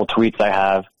radical tweets I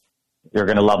have, you're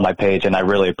going to love my page, and I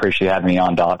really appreciate having me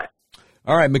on, Doc.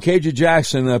 All right, Makejia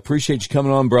Jackson, I appreciate you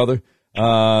coming on, brother.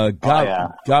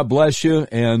 God bless you,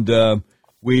 and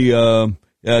we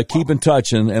keep in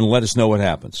touch and let us know what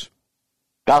happens.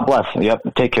 God bless.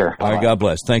 Yep, take care. All right, God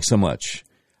bless. Thanks so much.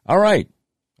 All right,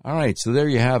 so there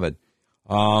you have it.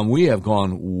 We have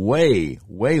gone way,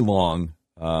 way long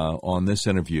on this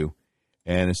interview,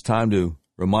 and it's time to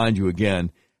remind you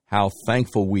again how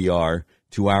thankful we are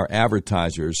to our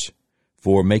advertisers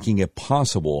for making it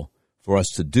possible for us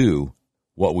to do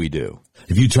what we do.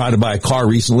 If you tried to buy a car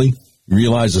recently, you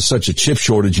realize there's such a chip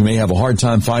shortage, you may have a hard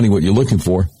time finding what you're looking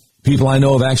for. People I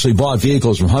know have actually bought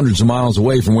vehicles from hundreds of miles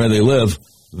away from where they live.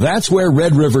 That's where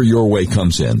Red River Your Way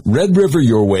comes in. Red River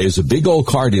Your Way is a big old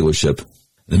car dealership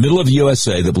in the middle of the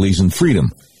USA that believes in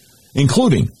freedom,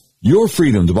 including your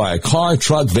freedom to buy a car,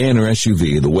 truck, van, or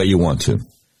SUV the way you want to.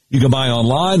 You can buy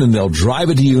online and they'll drive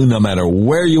it to you no matter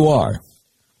where you are.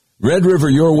 Red River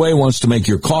Your Way wants to make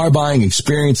your car buying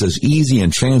experience as easy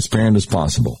and transparent as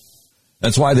possible.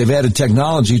 That's why they've added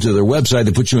technology to their website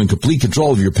to put you in complete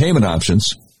control of your payment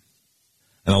options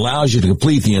and allows you to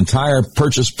complete the entire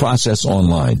purchase process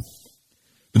online.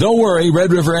 But don't worry,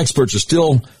 Red River experts are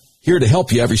still here to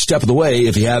help you every step of the way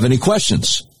if you have any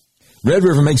questions. Red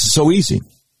River makes it so easy.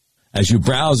 As you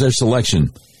browse their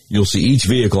selection, you'll see each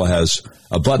vehicle has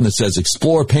a button that says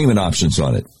Explore Payment Options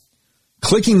on it.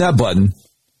 Clicking that button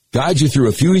guides you through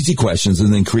a few easy questions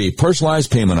and then create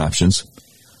personalized payment options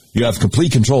you have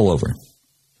complete control over.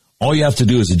 All you have to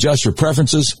do is adjust your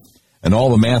preferences, and all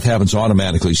the math happens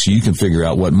automatically so you can figure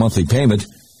out what monthly payment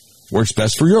works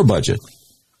best for your budget.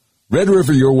 Red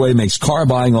River Your Way makes car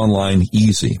buying online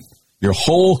easy. Your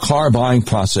whole car buying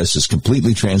process is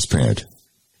completely transparent.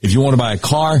 If you want to buy a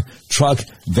car, truck,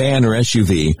 van, or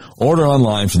SUV, order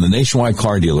online from the nationwide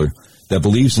car dealer that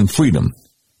believes in freedom,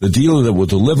 the dealer that will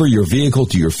deliver your vehicle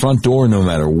to your front door no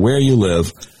matter where you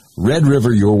live,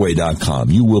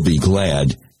 RedRiverYourWay.com. You will be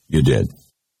glad you did.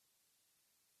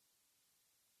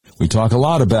 We talk a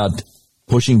lot about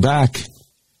pushing back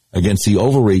against the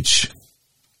overreach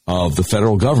of the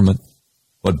federal government.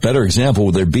 What better example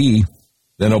would there be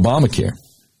than Obamacare?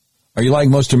 Are you like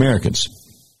most Americans?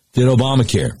 Did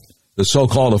Obamacare, the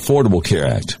so-called Affordable Care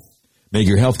Act, make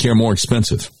your health care more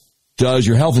expensive? Does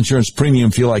your health insurance premium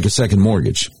feel like a second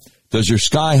mortgage? Does your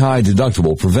sky-high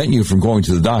deductible prevent you from going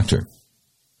to the doctor?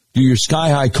 Do your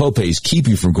sky-high copays keep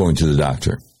you from going to the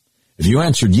doctor? If you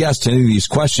answered yes to any of these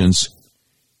questions,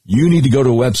 you need to go to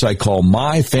a website called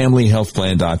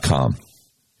MyFamilyHealthPlan.com.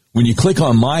 When you click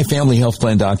on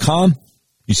MyFamilyHealthPlan.com,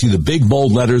 you see the big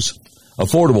bold letters,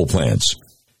 Affordable Plans.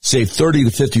 Save 30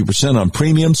 to 50% on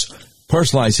premiums,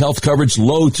 personalized health coverage,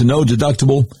 low to no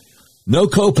deductible, no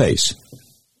copays.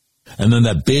 And then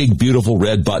that big, beautiful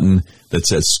red button that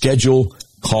says Schedule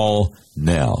Call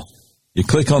Now. You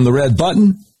click on the red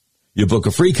button, you book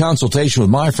a free consultation with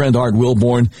my friend Art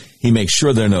Wilborn. He makes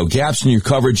sure there are no gaps in your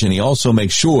coverage, and he also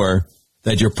makes sure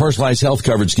that your personalized health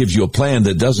coverage gives you a plan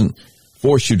that doesn't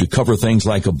force you to cover things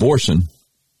like abortion,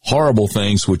 horrible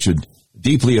things which would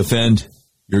deeply offend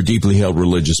your deeply held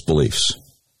religious beliefs.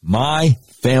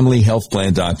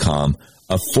 MyFamilyHealthPlan.com.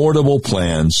 Affordable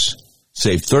plans.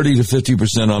 Save 30 to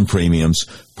 50% on premiums.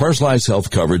 Personalized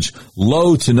health coverage.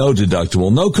 Low to no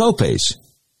deductible. No copays.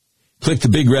 Click the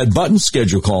big red button.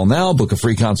 Schedule call now. Book a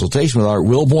free consultation with Art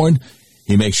Wilborn.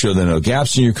 He makes sure there are no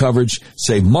gaps in your coverage.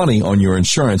 Save money on your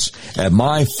insurance at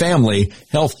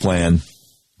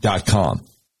MyFamilyHealthPlan.com.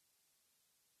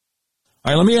 All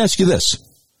right, let me ask you this.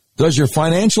 Does your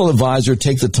financial advisor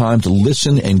take the time to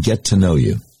listen and get to know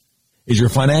you? Is your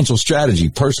financial strategy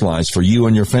personalized for you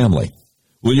and your family?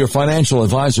 Will your financial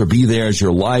advisor be there as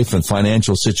your life and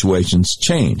financial situations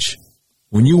change?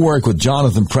 When you work with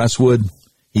Jonathan Presswood,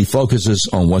 he focuses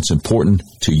on what's important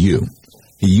to you.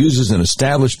 He uses an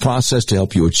established process to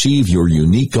help you achieve your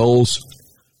unique goals,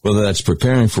 whether that's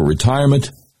preparing for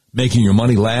retirement, making your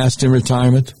money last in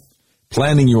retirement,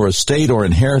 planning your estate or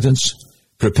inheritance,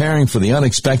 preparing for the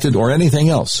unexpected, or anything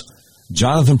else.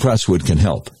 Jonathan Presswood can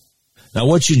help. Now,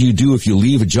 what should you do if you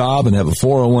leave a job and have a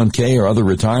 401k or other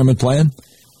retirement plan?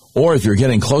 Or if you're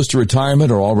getting close to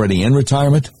retirement or already in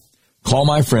retirement? Call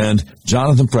my friend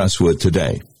Jonathan Presswood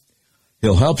today.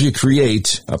 He'll help you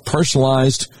create a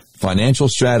personalized financial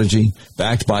strategy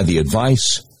backed by the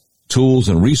advice, tools,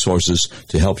 and resources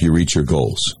to help you reach your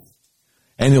goals.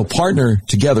 And he'll partner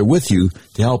together with you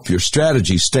to help your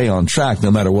strategy stay on track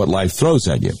no matter what life throws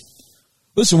at you.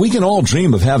 Listen, we can all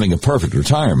dream of having a perfect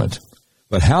retirement,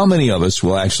 but how many of us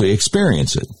will actually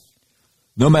experience it?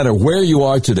 No matter where you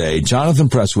are today, Jonathan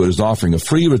Presswood is offering a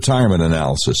free retirement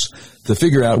analysis to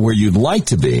figure out where you'd like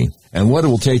to be and what it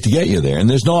will take to get you there, and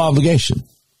there's no obligation.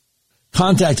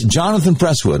 Contact Jonathan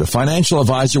Presswood, a financial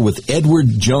advisor with Edward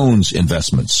Jones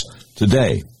Investments,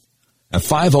 today at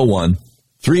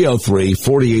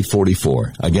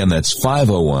 501-303-4844. Again, that's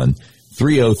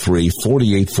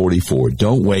 501-303-4844.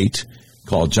 Don't wait.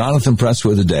 Call Jonathan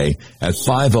Presswood today at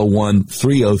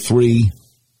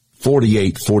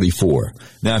 501-303-4844.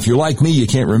 Now, if you're like me, you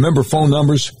can't remember phone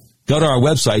numbers, go to our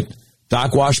website,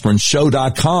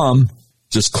 DocWashburnShow.com.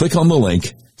 Just click on the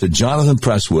link to Jonathan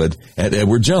Presswood at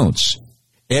Edward Jones.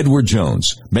 Edward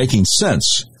Jones, making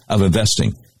sense of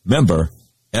investing. Member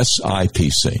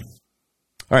SIPC.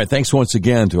 All right, thanks once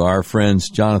again to our friends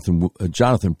Jonathan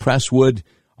Presswood,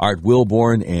 Art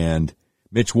Wilborn, and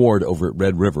Mitch Ward over at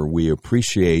Red River. We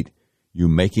appreciate you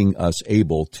making us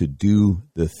able to do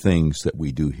the things that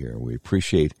we do here. We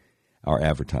appreciate our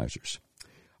advertisers.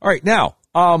 All right, now,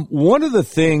 one of the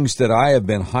things that I have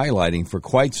been highlighting for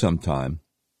quite some time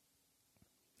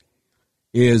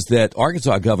is that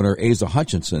Arkansas Governor Asa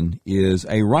Hutchinson is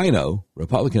a rhino,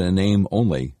 Republican in name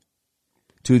only,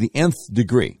 to the nth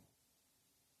degree.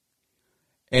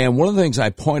 And one of the things I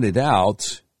pointed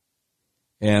out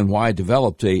and why I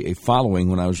developed a following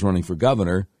when I was running for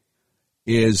governor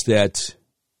is that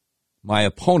my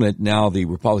opponent, now the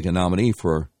Republican nominee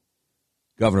for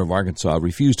governor of Arkansas,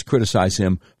 refused to criticize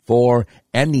him for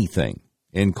anything,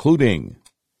 including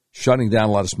shutting down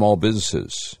a lot of small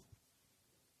businesses,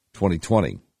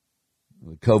 2020,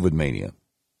 the COVID mania,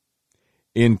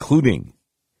 including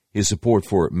his support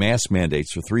for mask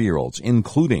mandates for 3-year-olds,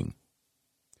 including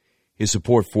his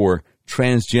support for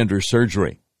transgender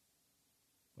surgery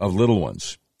of little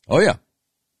ones. Oh, yeah.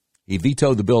 He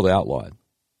vetoed the bill to outlaw it.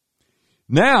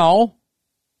 Now,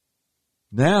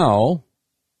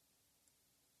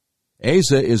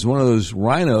 Asa is one of those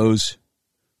rhinos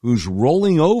who's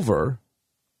rolling over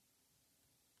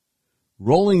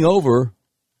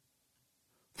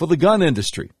for the gun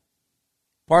industry.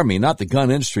 Pardon me, not the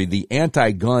gun industry, the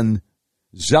anti-gun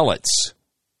zealots.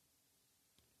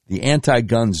 The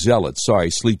anti-gun zealots. Sorry,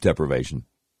 sleep deprivation.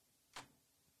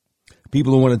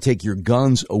 People who want to take your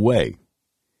guns away.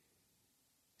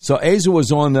 So Asa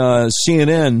was on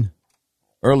CNN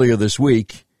earlier this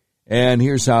week, and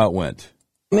here's how it went.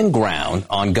 Common ground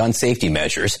on gun safety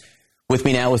measures. With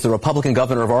me now is the Republican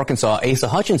governor of Arkansas, Asa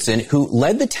Hutchinson, who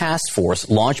led the task force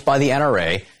launched by the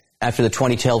NRA after the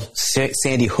 2012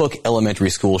 Sandy Hook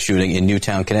Elementary School shooting in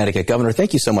Newtown, Connecticut. Governor,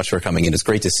 thank you so much for coming in. It's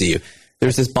great to see you.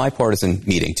 There's this bipartisan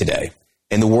meeting today,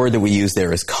 and the word that we use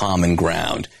there is common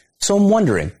ground. So I'm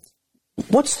wondering,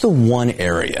 what's the one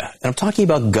area, and I'm talking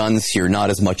about guns here,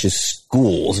 not as much as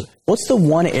schools, what's the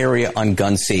one area on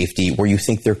gun safety where you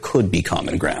think there could be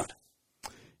common ground?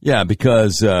 Yeah,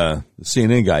 because the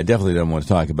CNN guy definitely doesn't want to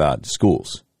talk about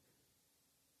schools.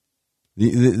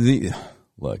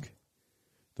 Look,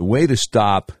 the way to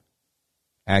stop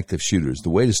active shooters, the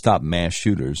way to stop mass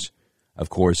shooters, of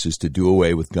course, is to do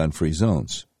away with gun-free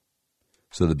zones.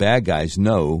 So the bad guys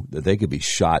know that they could be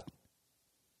shot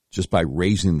just by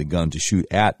raising the gun to shoot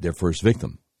at their first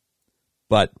victim.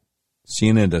 But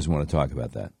CNN doesn't want to talk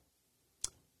about that.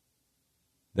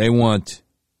 They want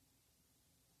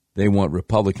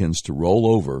Republicans to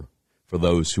roll over for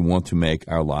those who want to make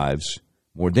our lives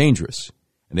more dangerous.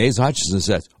 And Asa Hutchinson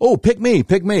says, oh, pick me.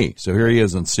 So here he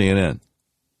is on CNN.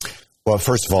 Well,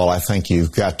 first of all, I think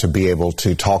you've got to be able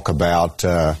to talk about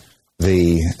the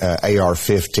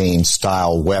AR-15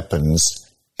 style weapons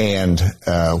and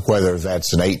whether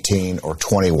that's an 18 or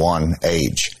 21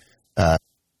 age.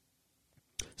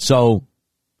 So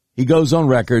he goes on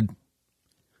record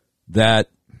that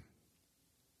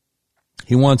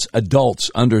he wants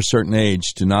adults under a certain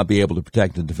age to not be able to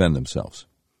protect and defend themselves.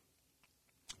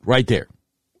 Right there.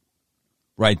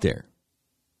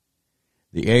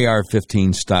 The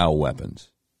AR-15 style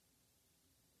weapons.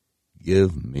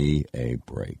 Give me a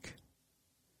break.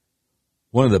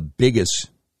 One of the biggest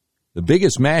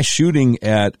mass shooting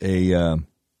at an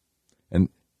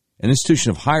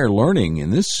institution of higher learning in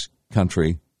this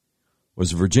country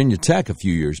was Virginia Tech a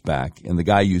few years back, and the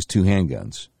guy used 2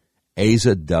 handguns.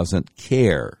 Asa doesn't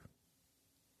care.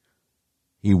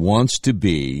 He wants to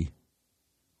be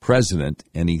president,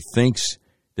 and he thinks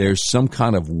there's some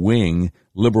kind of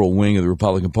liberal wing of the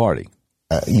Republican Party.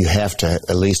 You have to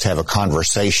at least have a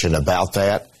conversation about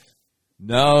that.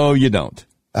 No, you don't.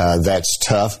 That's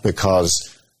tough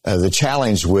because the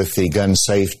challenge with the gun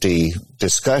safety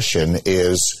discussion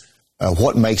is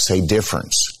what makes a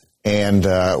difference. And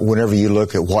whenever you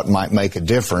look at what might make a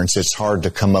difference, it's hard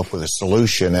to come up with a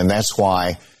solution. And that's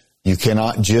why you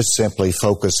cannot just simply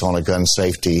focus on a gun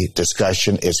safety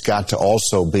discussion. It's got to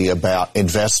also be about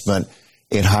investment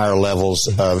in higher levels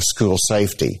of school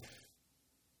safety.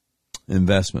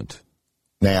 Investment.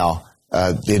 Now,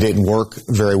 it didn't work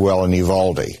very well in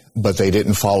Uvalde, but they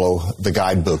didn't follow the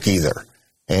guidebook either,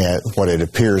 and what it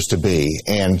appears to be.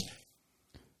 And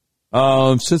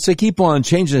since they keep on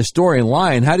changing the story and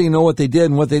lying, how do you know what they did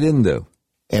and what they didn't do?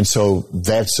 And so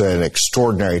that's an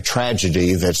extraordinary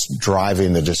tragedy that's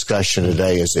driving the discussion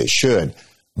today, as it should.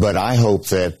 But I hope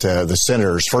that the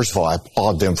senators, first of all, I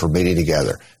applaud them for meeting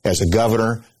together. As a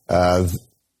governor,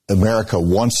 America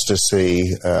wants to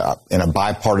see, in a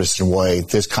bipartisan way,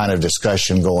 this kind of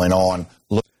discussion going on.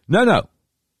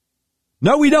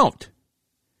 No, we don't.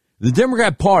 The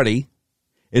Democrat Party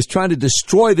is trying to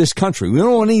destroy this country. We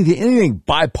don't want anything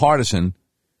bipartisan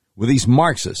with these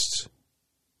Marxists.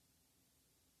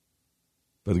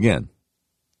 But again,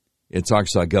 it's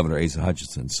Arkansas Governor Asa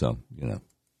Hutchinson, so,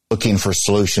 Looking for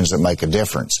solutions that make a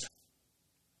difference.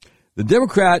 The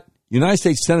Democrat United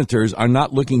States senators are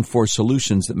not looking for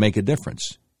solutions that make a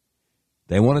difference.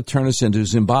 They want to turn us into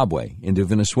Zimbabwe, into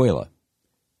Venezuela.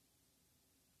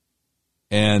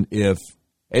 And if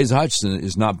Asa Hutchinson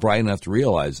is not bright enough to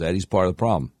realize that, he's part of the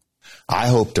problem. I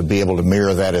hope to be able to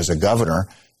mirror that as a governor,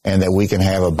 and that we can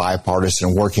have a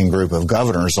bipartisan working group of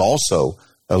governors also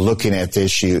looking at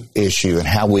this issue and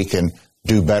how we can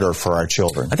do better for our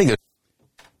children. I think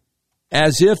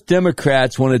as if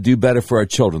Democrats want to do better for our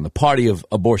children. The party of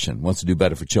abortion wants to do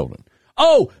better for children.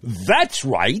 Oh, that's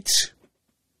right.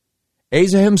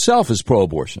 Asa himself is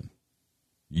pro-abortion.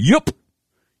 Yup.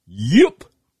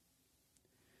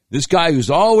 This guy who's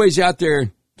always out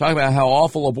there talking about how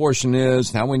awful abortion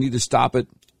is, how we need to stop it.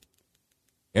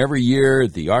 Every year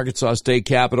at the Arkansas State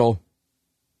Capitol,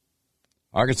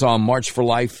 Arkansas March for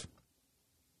Life,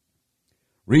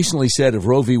 recently said if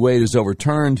Roe v. Wade is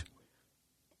overturned,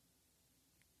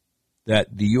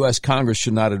 that the U.S. Congress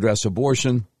should not address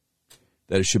abortion,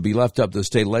 that it should be left up to the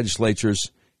state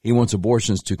legislatures. He wants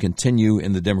abortions to continue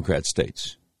in the Democrat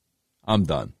states. I'm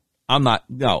done. I'm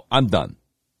done.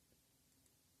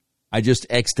 I just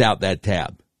X'd out that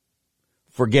tab.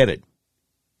 Forget it.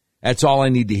 That's all I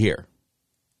need to hear.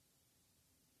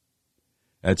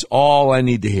 That's all I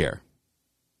need to hear.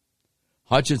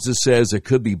 Hutchinson says there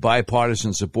could be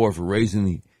bipartisan support for raising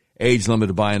the age limit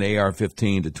to buy an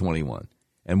AR-15 to 21.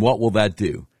 And what will that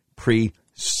do?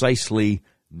 Precisely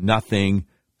nothing,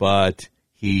 but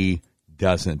he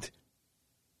doesn't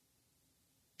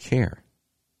care.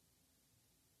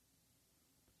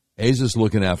 Asa's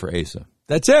looking out for Asa.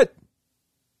 That's it.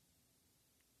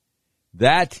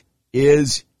 That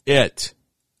is it.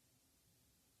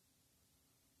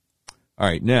 All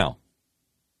right, now,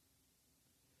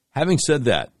 having said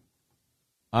that,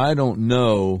 I don't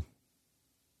know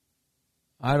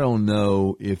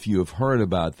if you have heard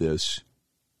about this,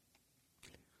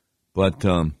 but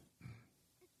the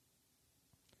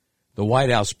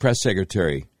White House press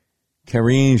secretary,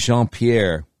 Karine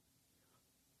Jean-Pierre,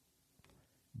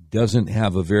 doesn't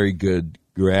have a very good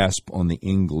grasp on the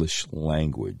English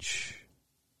language.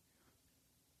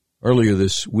 Earlier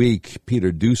this week,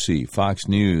 Peter Doocy, Fox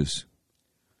News,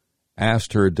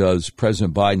 asked her, does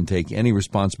President Biden take any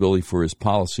responsibility for his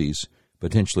policies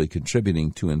potentially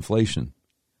contributing to inflation?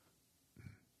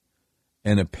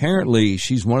 And apparently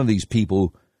she's one of these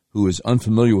people who is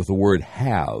unfamiliar with the word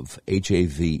have,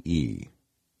 H-A-V-E.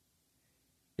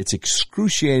 It's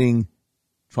excruciating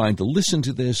trying to listen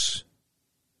to this,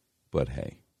 but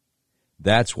hey,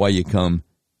 that's why you come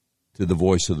to the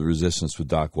Voice of the Resistance with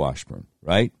Doc Washburn,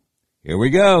 right? Here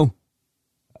we go.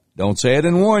 Don't say I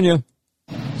didn't warn you.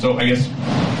 So I guess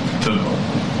the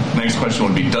next question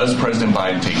would be, does President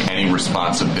Biden take any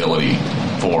responsibility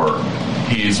for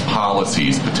his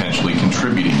policies potentially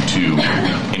contributing to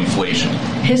inflation?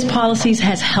 His policies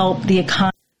has helped the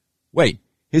economy. Wait,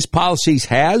 his policies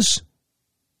has?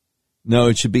 No,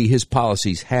 it should be his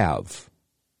policies have.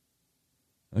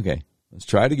 Okay, let's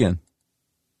try it again.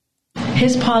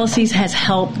 His policies has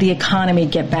helped the economy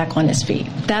get back on its feet.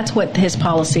 That's what his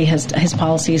policies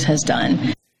has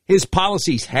done. His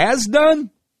policies has done?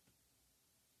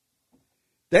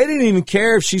 They didn't even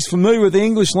care if she's familiar with the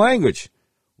English language.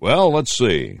 Well, let's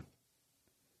see.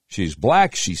 She's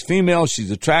black, she's female,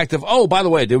 she's attractive. Oh, by the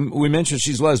way, did we mention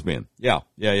she's lesbian? Yeah.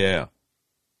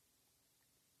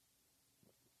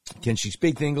 Can she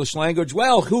speak the English language?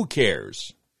 Well, who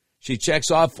cares? She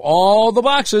checks off all the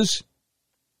boxes.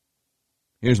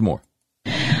 Here's more.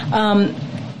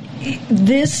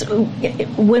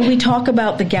 When we talk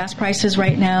about the gas prices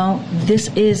right now, this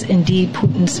is indeed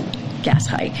Putin's gas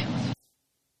hike.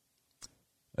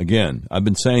 Again, I've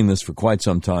been saying this for quite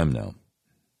some time now,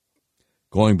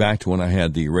 going back to when I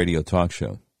had the radio talk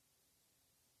show.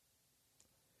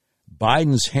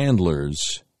 Biden's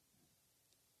handlers,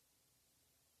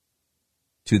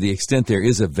 to the extent there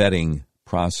is a vetting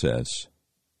process,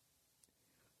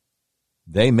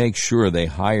 they make sure they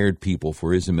hired people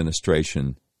for his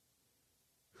administration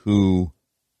who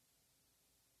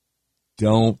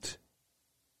don't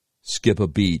skip a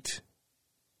beat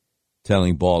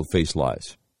telling bald-faced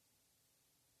lies.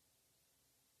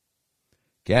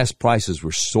 Gas prices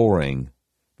were soaring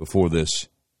before this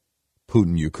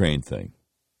Putin-Ukraine thing.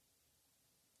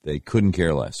 They couldn't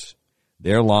care less.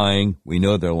 They're lying. We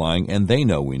know they're lying. And they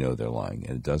know we know they're lying.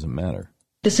 And it doesn't matter.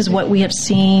 This is what we have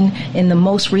seen in the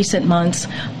most recent months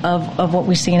of what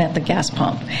we've seen at the gas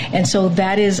pump. And so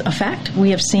that is a fact. We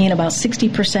have seen about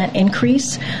 60%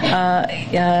 increase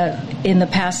in the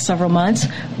past several months,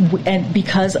 and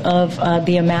because of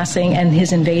the amassing and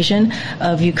his invasion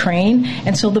of Ukraine.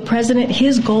 And so the president,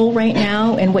 his goal right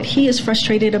now and what he is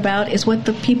frustrated about is what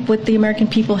the American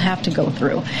people have to go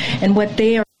through and what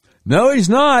they are. No, he's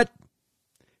not.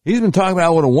 He's been talking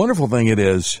about what a wonderful thing it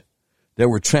is that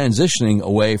we're transitioning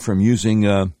away from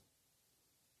using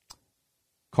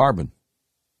carbon,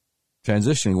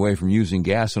 transitioning away from using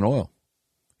gas and oil.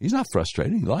 He's not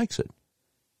frustrated. He likes it.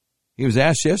 He was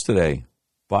asked yesterday,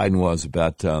 Biden was,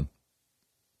 about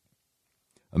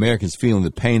Americans feeling the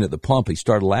pain at the pump. He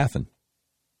started laughing.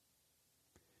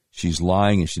 She's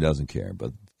lying and she doesn't care,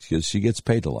 but she gets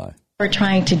paid to lie. Are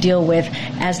trying to deal with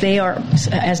as they are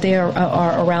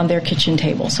around their kitchen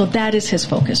table. So that is his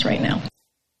focus right now.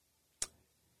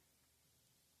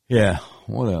 Yeah,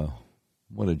 what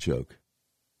a joke.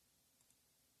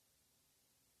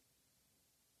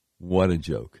 What a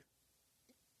joke.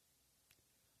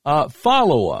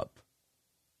 Follow up.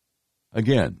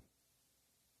 Again,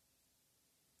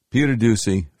 Peter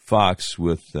Doocy, Fox,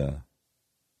 with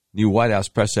new White House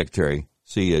press secretary.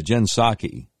 See, Jen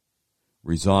Psaki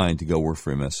resigned to go work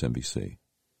for MSNBC.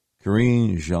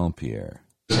 Karine Jean-Pierre.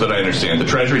 Just that I understand, the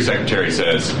Treasury Secretary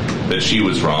says that she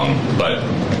was wrong, but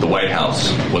the White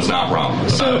House was not wrong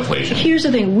about inflation. Here's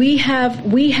the thing: we have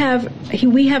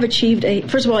achieved a.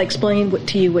 First of all, I explained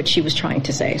to you what she was trying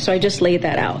to say, so I just laid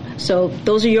that out. So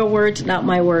those are your words, not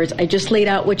my words. I just laid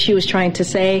out what she was trying to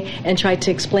say and tried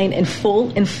to explain in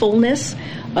fullness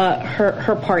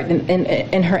her part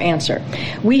in her answer.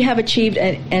 We have achieved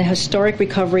an historic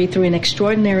recovery through an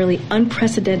extraordinarily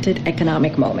unprecedented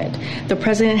economic moment. The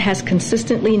president has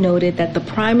consistently noted that the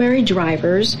primary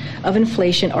drivers of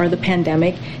inflation are the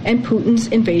pandemic and Putin's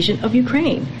invasion of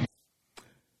Ukraine.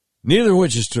 Neither of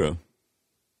which is true.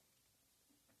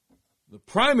 The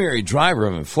primary driver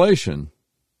of inflation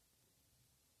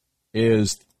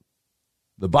is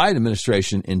the Biden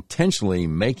administration intentionally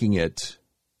making it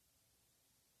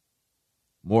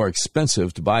more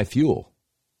expensive to buy fuel.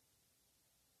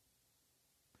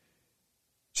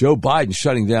 Joe Biden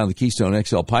shutting down the Keystone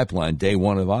XL pipeline day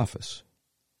one of office.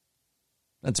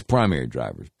 That's the primary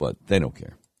drivers, but they don't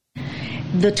care.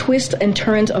 The twists and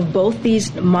turns of both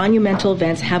these monumental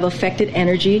events have affected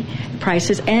energy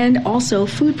prices and also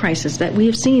food prices that we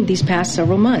have seen these past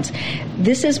several months.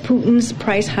 This is Putin's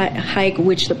price hike,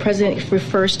 which the president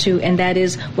refers to, and that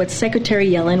is what Secretary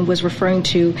Yellen was referring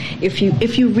to if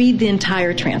you read the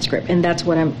entire transcript, and that's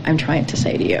what I'm trying to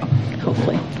say to you.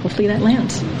 Hopefully that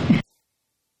lands.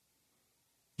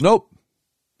 Nope.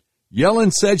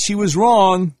 Yellen said she was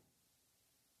wrong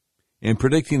in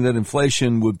predicting that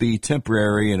inflation would be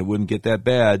temporary and it wouldn't get that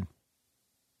bad.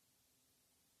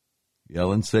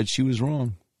 Yellen said she was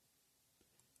wrong.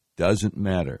 Doesn't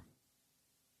matter.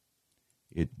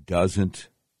 It doesn't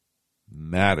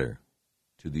matter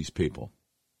to these people.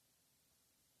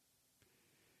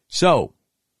 So,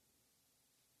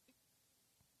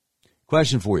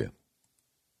 question for you.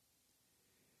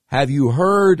 Have you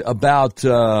heard about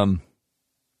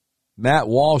Matt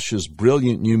Walsh's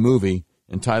brilliant new movie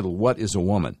entitled What is a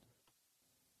Woman?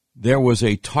 There was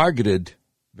a targeted,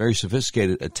 very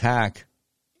sophisticated attack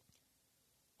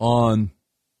on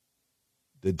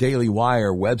the Daily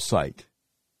Wire website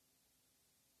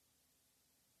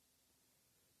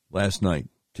last night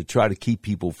to try to keep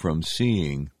people from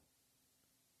seeing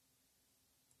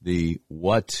the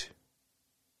What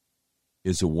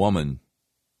is a Woman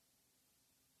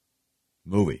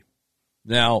movie.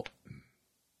 Now,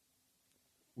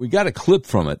 we got a clip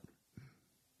from it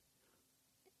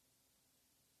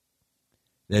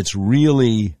that's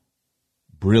really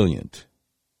brilliant.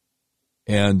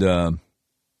 And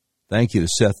thank you to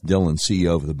Seth Dillon,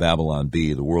 CEO of the Babylon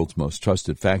Bee, the world's most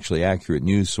trusted, factually accurate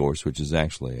news source, which is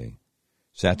actually a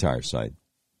satire site.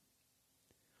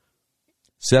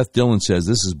 Seth Dillon says,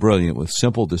 this is brilliant. With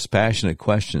simple, dispassionate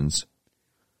questions,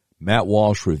 Matt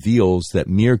Walsh reveals that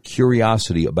mere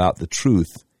curiosity about the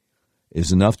truth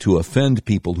is enough to offend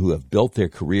people who have built their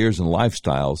careers and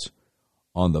lifestyles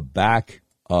on the back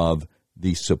of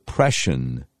the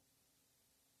suppression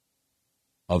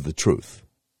of the truth.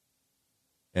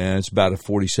 And it's about a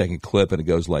 40-second clip, and it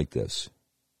goes like this.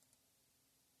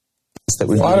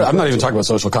 Well, I'm not even talking about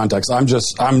social context. I'm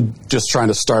just trying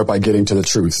to start by getting to the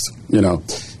truth, you know.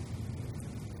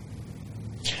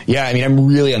 Yeah, I mean, I'm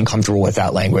really uncomfortable with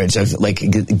that language of like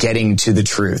getting to the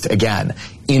truth. Again,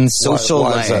 in social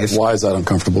life. Why is that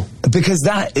uncomfortable? Because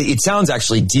it sounds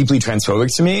actually deeply transphobic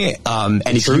to me. And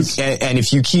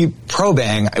if you keep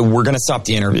probing, we're going to stop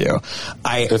the interview.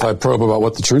 If I probe about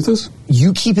what the truth is?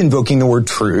 You keep invoking the word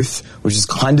truth, which is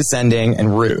condescending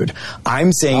and rude.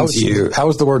 I'm saying to you... How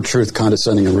is the word truth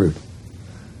condescending and rude?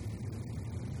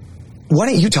 Why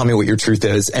don't you tell me what your truth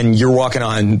is, and you're walking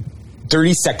on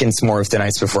 30 seconds more of thin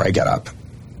ice before I get up.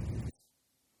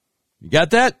 You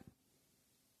got that?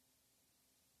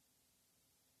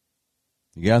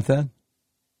 You got that?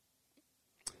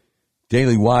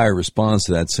 Daily Wire responds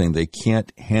to that saying they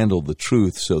can't handle the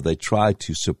truth, so they try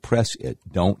to suppress it.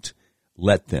 Don't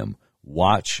let them.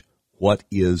 Watch What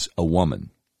is a Woman?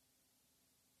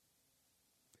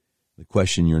 The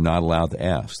question you're not allowed to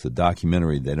ask, the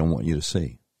documentary they don't want you to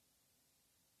see.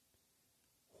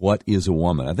 What is a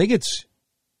Woman? I think it's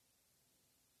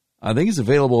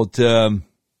available at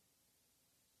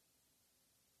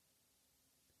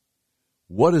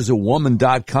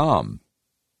whatisawoman.com.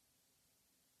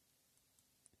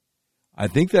 I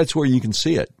think that's where you can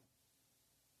see it.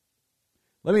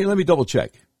 Let me double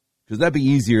check, because that'd be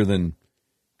easier than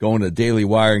going to Daily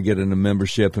Wire and getting a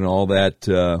membership and all that.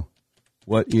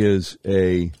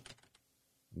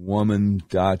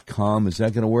 Whatisawoman.com. Is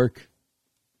that going to work?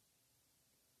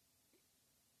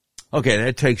 Okay,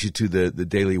 that takes you to the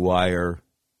Daily Wire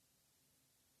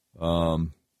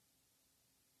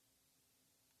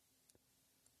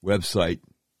website.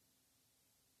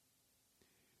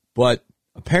 But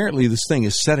apparently this thing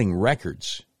is setting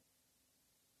records.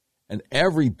 And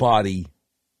everybody,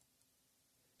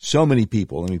 so many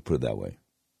people, let me put it that way,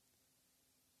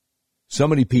 so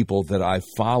many people that I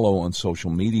follow on social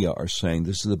media are saying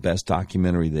this is the best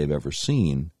documentary they've ever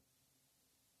seen.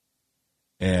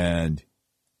 And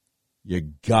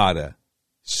you gotta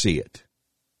see it.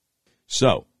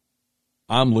 So,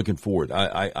 I'm looking forward.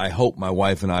 I hope my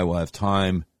wife and I will have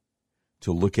time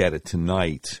to look at it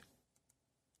tonight.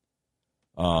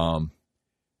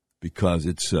 Because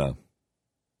it's,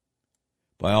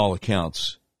 by all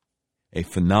accounts, a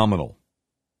phenomenal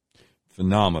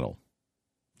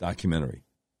documentary.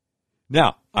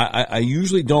 Now, I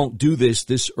usually don't do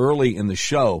this early in the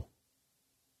show,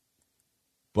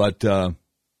 but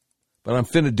I'm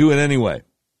finna do it anyway.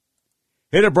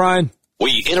 Hit it, Brian.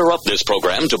 We interrupt this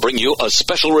program to bring you a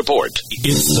special report.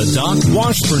 It's the Doc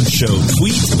Washburn Show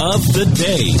Tweet of the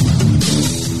Day.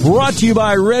 Brought to you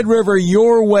by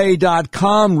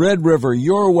RedRiverYourWay.com. Red River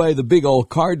Your Way, the big old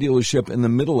car dealership in the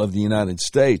middle of the United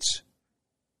States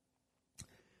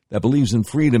that believes in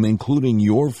freedom, including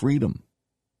your freedom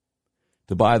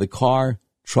to buy the car,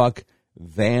 truck,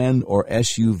 van, or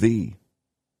SUV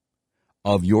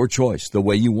of your choice, the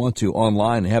way you want to,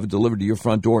 online, and have it delivered to your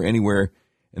front door anywhere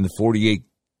in the 48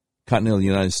 continental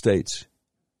United States.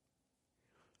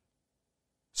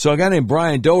 So a guy named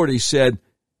Brian Doherty said,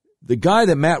 the guy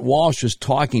that Matt Walsh was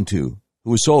talking to,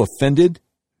 who was so offended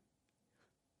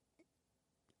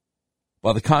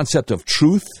by the concept of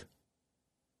truth,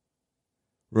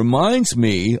 reminds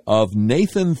me of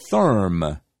Nathan Thurm,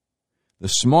 the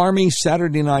smarmy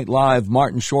Saturday Night Live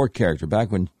Martin Short character,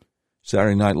 back when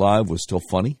Saturday Night Live was still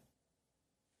funny.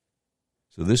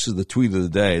 So this is the tweet of the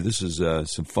day. This is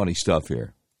some funny stuff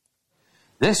here.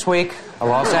 This week, a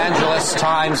Los Angeles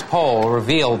Times poll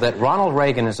revealed that Ronald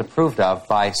Reagan is approved of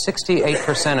by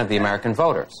 68% of the American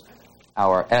voters.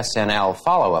 Our SNL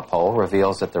follow-up poll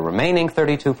reveals that the remaining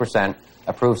 32%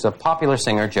 approves of popular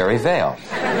singer Jerry Vale.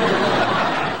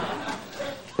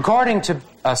 According to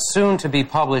a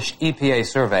soon-to-be-published EPA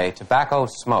survey, tobacco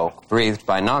smoke breathed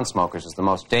by non-smokers is the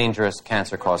most dangerous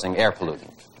cancer-causing air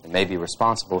pollutant. It may be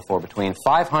responsible for between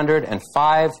 500 and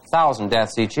 5,000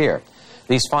 deaths each year.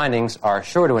 These findings are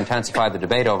sure to intensify the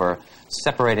debate over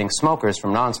separating smokers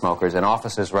from non-smokers in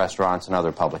offices, restaurants, and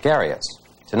other public areas.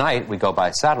 Tonight, we go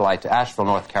by satellite to Asheville,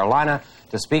 North Carolina,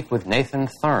 to speak with Nathan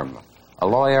Thurm, a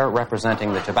lawyer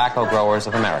representing the Tobacco Growers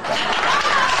of America,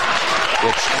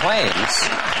 which claims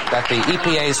that the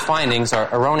EPA's findings are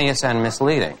erroneous and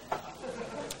misleading.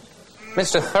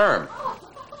 Mr. Thurm,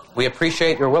 we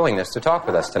appreciate your willingness to talk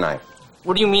with us tonight.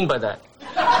 What do you mean by that?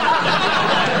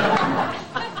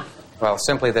 Well,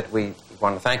 simply that we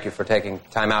want to thank you for taking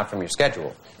time out from your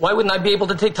schedule. Why wouldn't I be able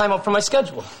to take time out from my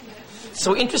schedule? It's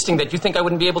so interesting that you think I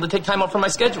wouldn't be able to take time out from my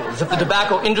schedule, as if the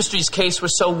tobacco industry's case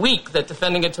was so weak that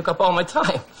defending it took up all my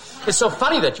time. It's so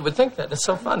funny that you would think that. It's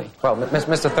so funny. Well,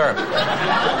 Mr. Thurm,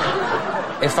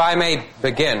 if I may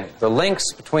begin, the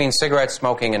links between cigarette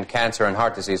smoking and cancer and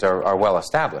heart disease are well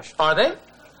established. Are they?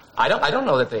 I don't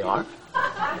know that they are.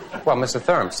 Well, Mr.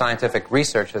 Thurm, scientific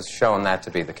research has shown that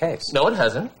to be the case. No, it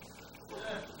hasn't.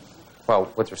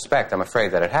 Well, with respect, I'm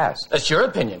afraid that it has. That's your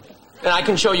opinion. And I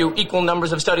can show you equal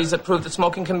numbers of studies that prove that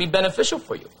smoking can be beneficial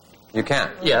for you. You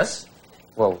can? Yes.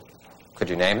 Well, could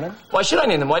you name them? Why should I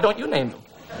name them? Why don't you name them?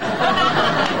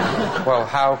 Well,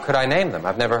 how could I name them?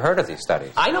 I've never heard of these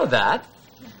studies. I know that.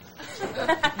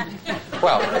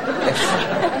 Well,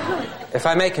 if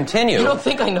I may continue... You don't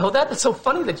think I know that? That's so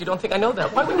funny that you don't think I know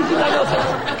that. Why wouldn't you think I know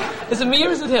that? Is it me or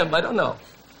is it him? I don't know.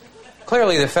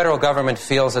 Clearly, the federal government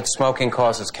feels that smoking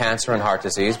causes cancer and heart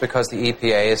disease because the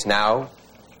EPA is now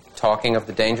talking of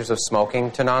the dangers of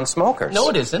smoking to non-smokers. No,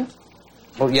 it isn't.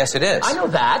 Well, yes, it is. I know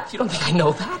that. You don't think I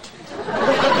know that?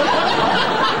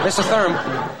 Mr. Thurm,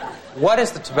 what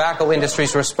is the tobacco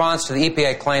industry's response to the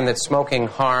EPA claim that smoking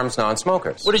harms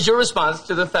non-smokers? What is your response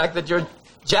to the fact that your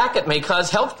jacket may cause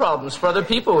health problems for other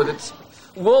people with its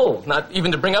wool, not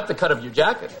even to bring up the cut of your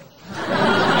jacket?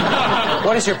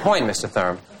 What is your point, Mr.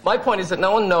 Thurm? My point is that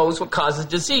no one knows what causes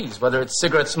disease, whether it's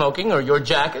cigarette smoking or your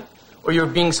jacket or you're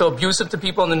being so abusive to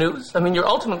people on the news. I mean, you're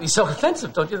ultimately so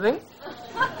offensive, don't you think?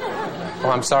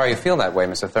 Well, I'm sorry you feel that way,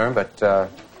 Mr. Thurm, but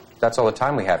that's all the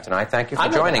time we have tonight. Thank you for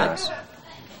joining us.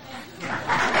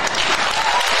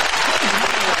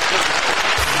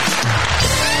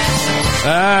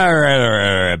 All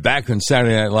right. Back when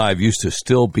Saturday Night Live used to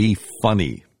still be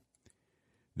funny.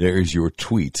 There's your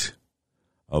tweet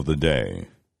of the day.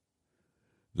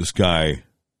 This guy,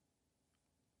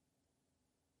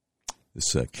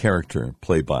 this character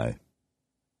played by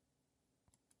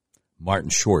Martin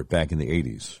Short back in the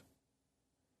 80s,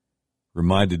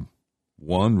 reminded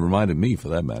me, for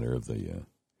that matter, of the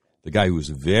guy who was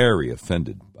very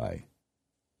offended by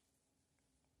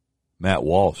Matt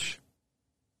Walsh,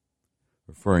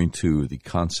 referring to the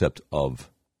concept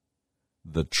of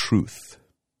the truth.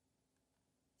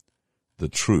 The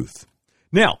truth.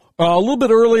 Now, a little bit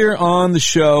earlier on the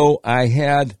show, I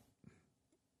had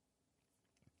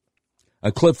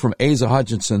a clip from Asa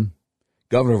Hutchinson,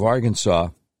 governor of Arkansas,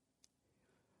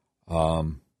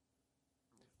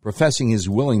 professing his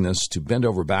willingness to bend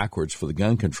over backwards for the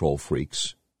gun control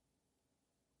freaks.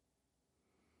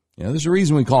 There's a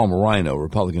reason we call him a rhino,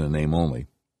 Republican in name only.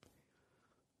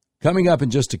 Coming up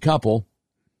in just a couple,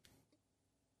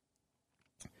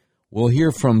 we'll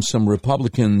hear from some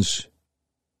Republicans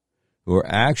who are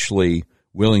actually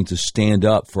willing to stand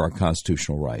up for our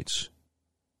constitutional rights.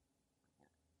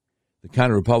 The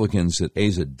kind of Republicans that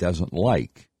Asa doesn't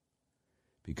like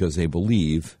because they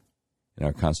believe in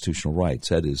our constitutional rights.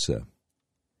 That's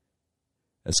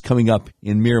coming up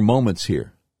in mere moments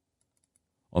here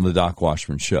on the Doc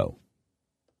Washburn Show.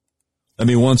 Let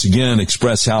me once again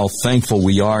express how thankful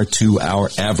we are to our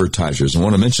advertisers. I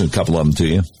want to mention a couple of them to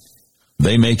you.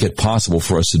 They make it possible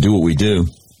for us to do what we do.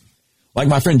 Like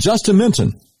my friend Justin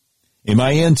Minton,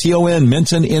 M-I-N-T-O-N,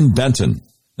 Minton in Benton.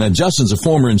 Now, Justin's a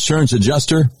former insurance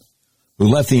adjuster who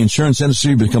left the insurance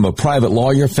industry to become a private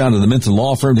lawyer, founded the Minton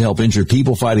Law Firm to help injured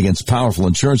people fight against powerful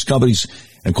insurance companies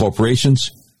and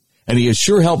corporations. And he has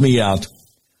sure helped me out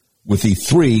with the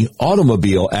 3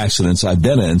 automobile accidents I've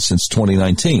been in since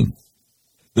 2019.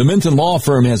 The Minton Law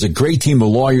Firm has a great team of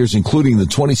lawyers, including the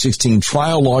 2016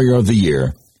 Trial Lawyer of the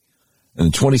Year and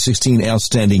the 2016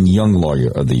 Outstanding Young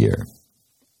Lawyer of the Year.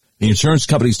 The insurance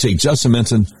companies take Justin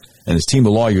Minton and his team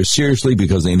of lawyers seriously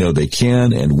because they know they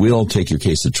can and will take your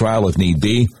case to trial if need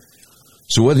be.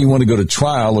 So whether you want to go to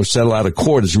trial or settle out of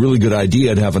court, it's a really good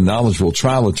idea to have a knowledgeable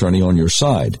trial attorney on your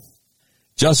side.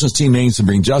 Justin's team aims to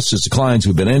bring justice to clients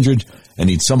who've been injured and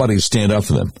need somebody to stand up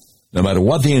for them. No matter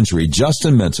what the injury,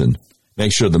 Justin Minton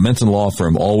makes sure the Minton Law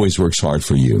Firm always works hard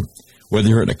for you. Whether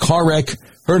you're in a car wreck,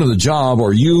 hurt on the job,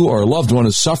 or you or a loved one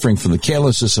is suffering from the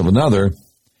carelessness of another,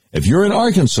 if you're in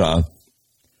Arkansas,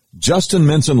 Justin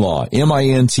Minton Law,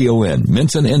 M-I-N-T-O-N,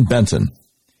 Minton in Benton,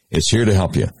 is here to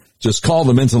help you. Just call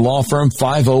the Minton Law Firm,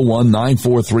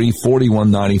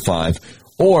 501-943-4195,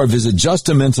 or visit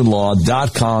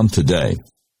justinmintonlaw.com today.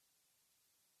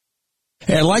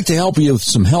 Hey, I'd like to help you with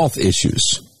some health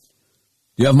issues.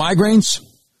 Do you have migraines?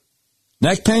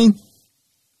 Neck pain?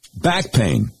 Back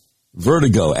pain?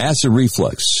 Vertigo? Acid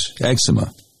reflux?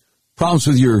 Eczema? Problems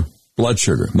with your blood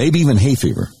sugar? Maybe even hay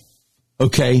fever?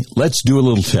 Okay, let's do a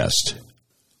little test.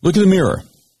 Look in the mirror.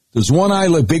 Does one eye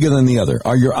look bigger than the other?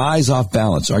 Are your eyes off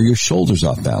balance? Are your shoulders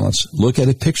off balance? Look at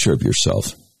a picture of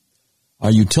yourself. Are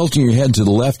you tilting your head to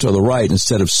the left or the right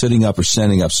instead of sitting up or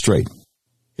standing up straight?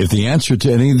 If the answer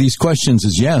to any of these questions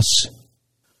is yes,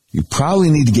 you probably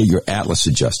need to get your atlas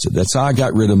adjusted. That's how I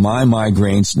got rid of my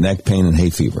migraines, neck pain, and hay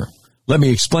fever. Let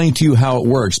me explain to you how it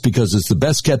works because it's the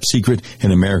best kept secret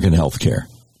in American healthcare.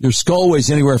 Your skull weighs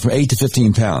anywhere from 8 to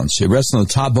 15 pounds. It rests on the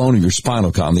top bone of your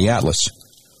spinal column, the atlas,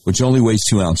 which only weighs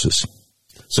 2 ounces.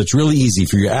 So it's really easy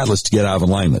for your atlas to get out of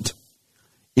alignment.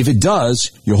 If it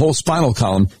does, your whole spinal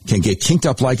column can get kinked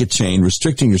up like a chain,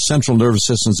 restricting your central nervous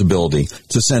system's ability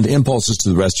to send impulses to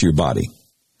the rest of your body.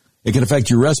 It can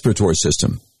affect your respiratory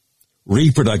system,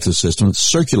 reproductive system,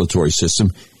 circulatory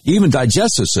system, even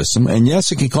digestive system, and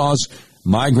yes, it can cause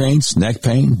migraines, neck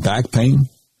pain, back pain,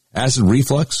 acid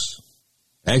reflux,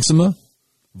 eczema,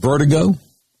 vertigo,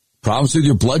 problems with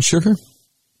your blood sugar.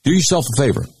 Do yourself a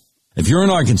favor. If you're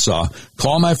in Arkansas,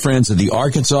 call my friends at the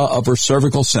Arkansas Upper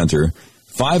Cervical Center,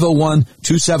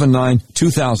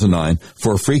 501-279-2009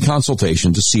 for a free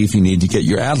consultation to see if you need to get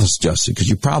your atlas adjusted, because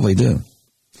you probably do.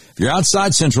 If you're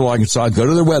outside Central Arkansas, go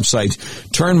to their website,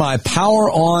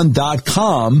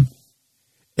 turnmypoweron.com,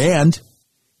 and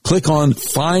click on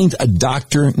Find a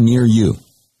Doctor Near You.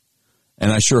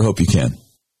 And I sure hope you can.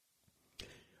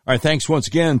 All right, thanks once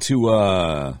again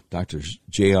to Drs.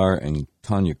 J.R. and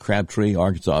Tanya Crabtree,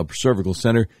 Arkansas Upper Cervical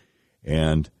Center,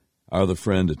 and our other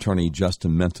friend, Attorney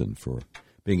Justin Menton, for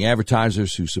being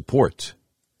advertisers who support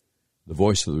the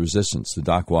voice of the resistance, the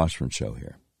Doc Washburn Show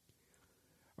here.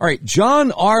 All right,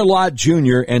 John R. Lott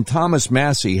Jr. and Thomas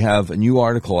Massie have a new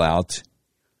article out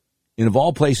in, of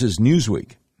all places,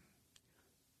 Newsweek.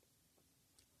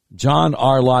 John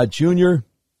R. Lott Jr.,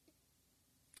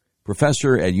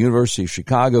 professor at University of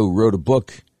Chicago, wrote a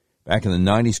book back in the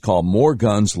 90s called More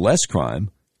Guns, Less Crime.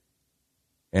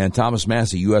 And Thomas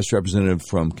Massie, U.S. Representative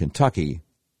from Kentucky,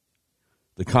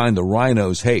 The Kind the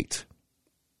Rhinos Hate.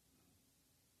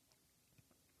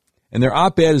 And their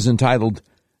op-ed is entitled,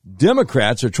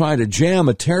 Democrats are trying to jam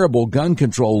a terrible gun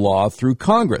control law through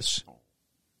Congress.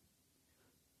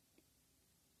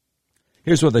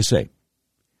 Here's what they say.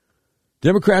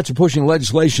 Democrats are pushing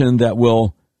legislation that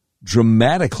will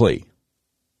dramatically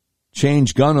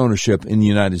change gun ownership in the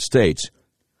United States.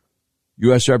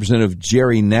 U.S. Representative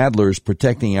Jerry Nadler's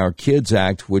Protecting Our Kids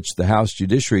Act, which the House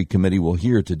Judiciary Committee will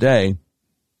hear today,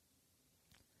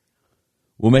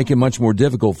 will make it much more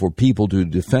difficult for people to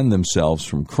defend themselves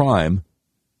from crime.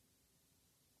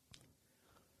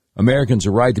 Americans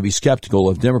are right to be skeptical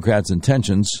of Democrats'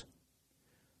 intentions.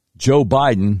 Joe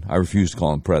Biden, I refuse to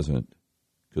call him president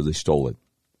because they stole it.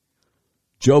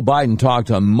 Joe Biden talked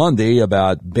on Monday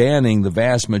about banning the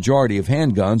vast majority of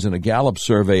handguns, and a Gallup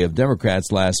survey of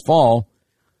Democrats last fall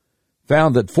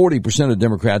found that 40% of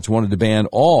Democrats wanted to ban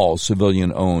all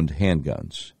civilian-owned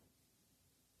handguns.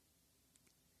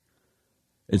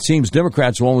 It seems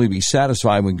Democrats will only be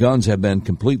satisfied when guns have been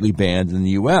completely banned in the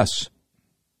U.S.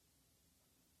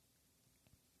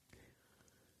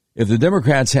 If the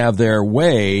Democrats have their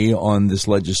way on this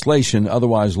legislation,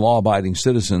 otherwise law-abiding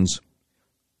citizens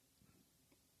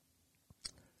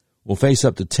will face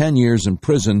up to 10 years in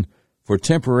prison for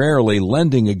temporarily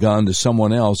lending a gun to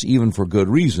someone else, even for good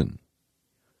reason.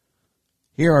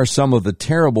 Here are some of the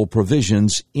terrible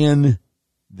provisions in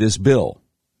this bill.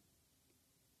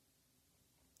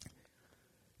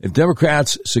 If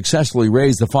Democrats successfully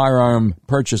raise the firearm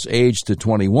purchase age to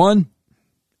 21,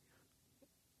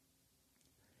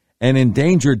 an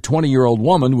endangered 20-year-old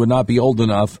woman would not be old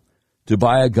enough to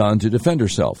buy a gun to defend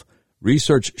herself.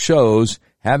 Research shows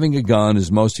having a gun is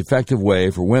the most effective way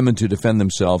for women to defend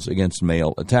themselves against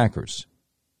male attackers.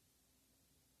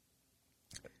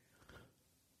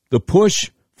 The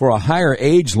push for a higher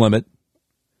age limit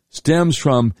stems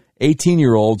from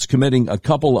 18-year-olds committing a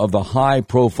couple of the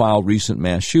high-profile recent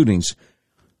mass shootings.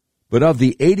 But of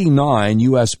the 89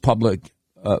 U.S.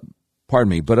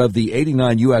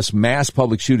 mass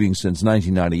public shootings since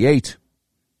 1998,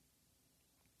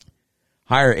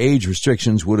 higher age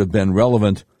restrictions would have been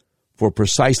relevant for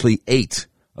precisely 8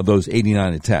 of those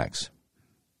 89 attacks.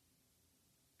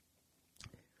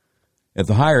 If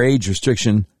the higher age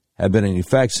restriction had been in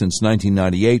effect since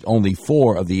 1998, only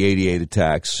 4 of the 88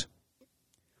 attacks,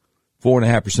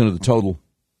 4.5% of the total,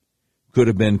 could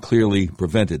have been clearly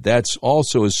prevented. That's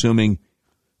also assuming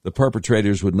the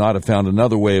perpetrators would not have found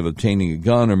another way of obtaining a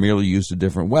gun or merely used a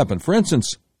different weapon. For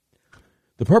instance,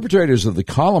 the perpetrators of the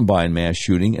Columbine mass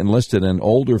shooting enlisted an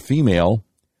older female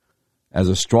as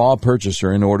a straw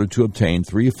purchaser in order to obtain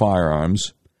 3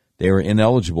 firearms they were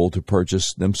ineligible to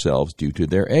purchase themselves due to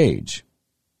their age.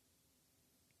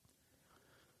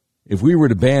 If we were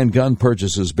to ban gun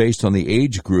purchases based on the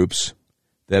age groups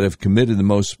that have committed the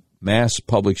most mass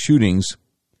public shootings,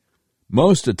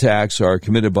 most attacks are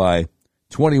committed by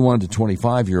 21 to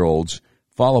 25-year-olds,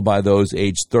 followed by those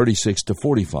aged 36 to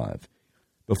 45.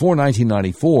 Before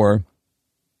 1994,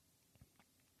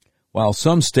 while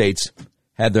some states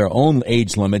had their own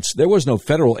age limits, there was no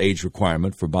federal age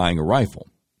requirement for buying a rifle.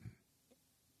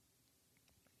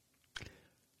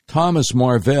 Thomas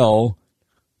Marvell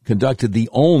conducted the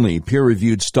only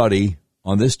peer-reviewed study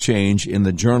on this change in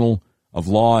the Journal of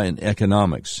Law and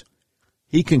Economics.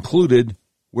 He concluded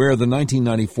where the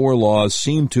 1994 laws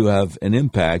seem to have an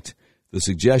impact, the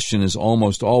suggestion is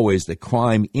almost always that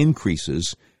crime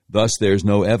increases. Thus, there's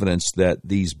no evidence that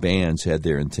these bans had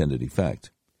their intended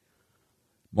effect.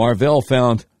 Marvell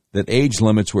found that age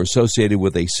limits were associated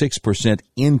with a 6%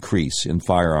 increase in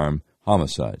firearm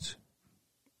homicides.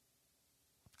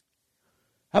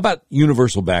 How about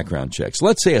universal background checks?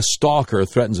 Let's say a stalker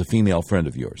threatens a female friend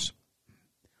of yours.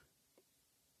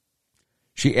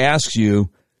 She asks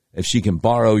you if she can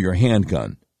borrow your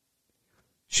handgun.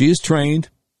 She is trained.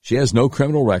 She has no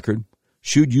criminal record.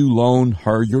 Should you loan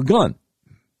her your gun?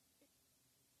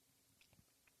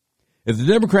 If the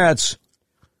Democrats'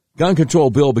 gun control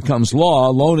bill becomes law,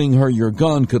 loaning her your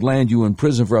gun could land you in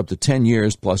prison for up to 10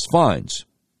 years plus fines.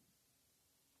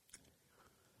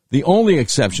 The only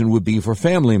exception would be for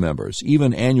family members.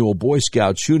 Even annual Boy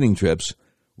Scout shooting trips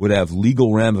would have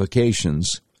legal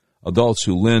ramifications. Adults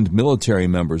who lend military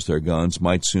members their guns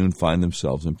might soon find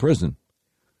themselves in prison.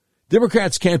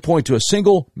 Democrats can't point to a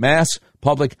single mass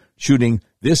public shooting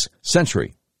this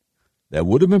century that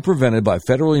would have been prevented by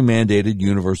federally mandated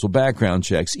universal background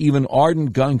checks. Even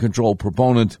ardent gun control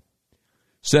proponent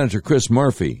Senator Chris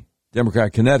Murphy,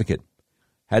 Democrat Connecticut,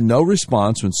 had no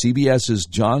response when CBS's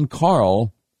John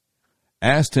Karl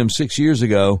asked him 6 years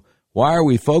ago, why are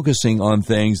we focusing on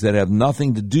things that have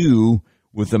nothing to do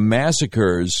with the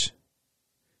massacres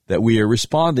that we are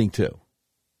responding to?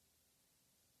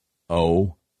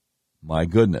 Oh, my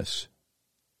goodness.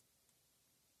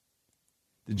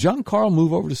 Did John Karl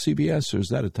move over to CBS, or is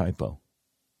that a typo?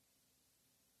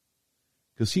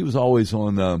 Because he was always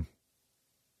on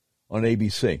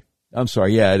ABC. I'm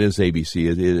sorry, yeah, it is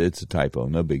ABC. It's a typo,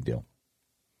 no big deal.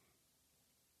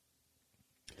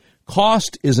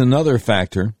 Cost is another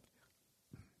factor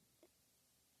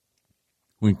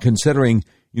when considering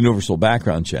universal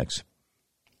background checks.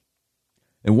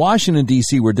 In Washington,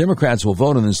 D.C., where Democrats will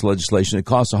vote on this legislation, it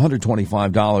costs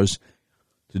 $125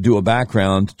 to do a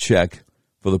background check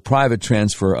for the private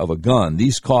transfer of a gun.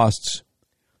 These costs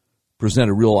present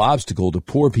a real obstacle to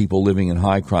poor people living in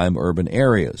high-crime urban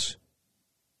areas.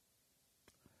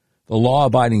 The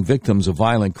law-abiding victims of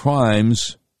violent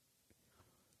crimes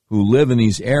who live in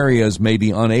these areas may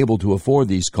be unable to afford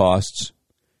these costs.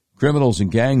 Criminals and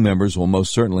gang members will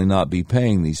most certainly not be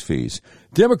paying these fees.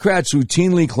 Democrats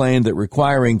routinely claim that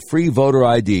requiring free voter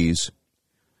IDs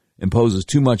imposes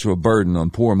too much of a burden on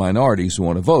poor minorities who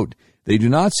want to vote. They do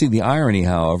not see the irony,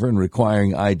 however, in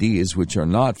requiring IDs which are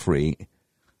not free,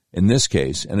 in this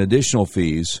case, and additional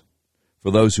fees for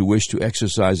those who wish to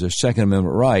exercise their Second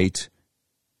Amendment right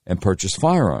and purchase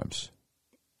firearms.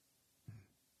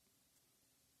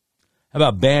 How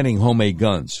about banning homemade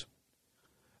guns?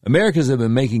 Americans have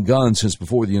been making guns since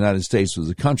before the United States was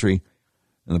a country,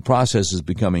 and the process is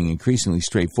becoming increasingly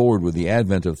straightforward with the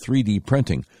advent of 3D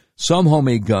printing. Some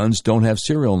homemade guns don't have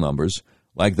serial numbers,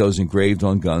 like those engraved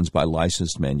on guns by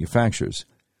licensed manufacturers.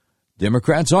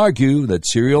 Democrats argue that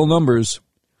serial numbers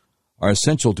are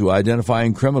essential to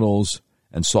identifying criminals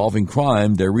and solving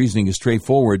crime. Their reasoning is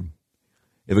straightforward.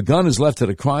 If a gun is left at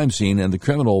a crime scene and the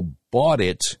criminal bought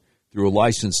it through a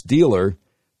licensed dealer,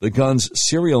 the gun's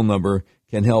serial number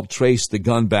can help trace the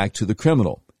gun back to the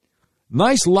criminal.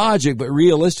 Nice logic, but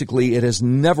realistically, it has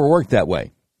never worked that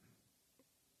way.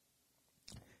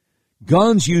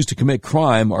 Guns used to commit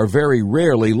crime are very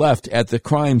rarely left at the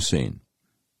crime scene.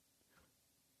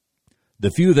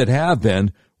 The few that have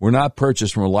been were not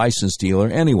purchased from a licensed dealer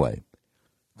anyway.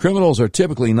 Criminals are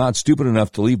typically not stupid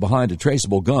enough to leave behind a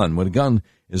traceable gun. When a gun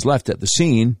is left at the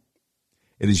scene,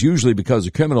 it is usually because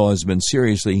a criminal has been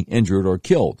seriously injured or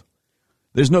killed.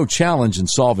 There's no challenge in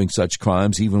solving such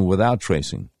crimes even without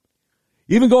tracing.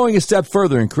 Even going a step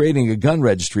further and creating a gun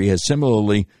registry has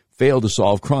similarly failed to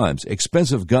solve crimes.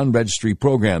 Expensive gun registry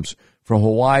programs from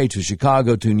Hawaii to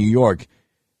Chicago to New York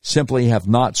simply have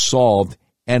not solved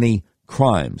any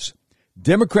crimes.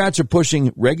 Democrats are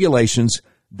pushing regulations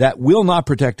that will not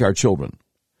protect our children.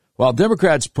 While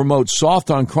Democrats promote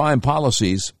soft-on-crime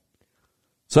policies,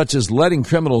 such as letting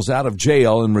criminals out of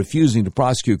jail and refusing to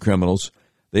prosecute criminals,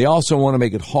 they also want to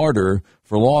make it harder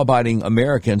for law-abiding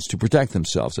Americans to protect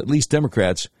themselves. At least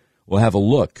Democrats will have a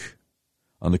look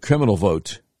on the criminal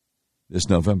vote this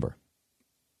November.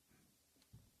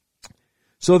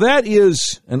 So that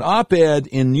is an op-ed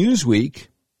in Newsweek.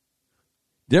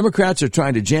 Democrats are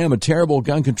trying to jam a terrible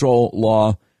gun control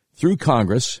law through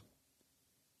Congress.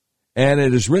 And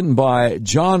it is written by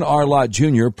John R. Lott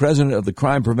Jr., president of the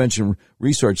Crime Prevention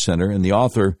Research Center and the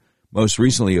author, most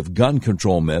recently, of Gun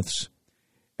Control Myths.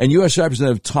 and U.S.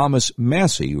 Representative Thomas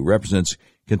Massie, who represents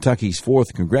Kentucky's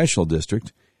 4th Congressional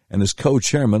District and is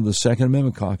co-chairman of the Second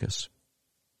Amendment Caucus.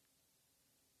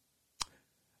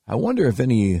 I wonder if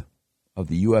any of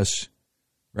the U.S.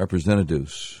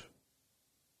 representatives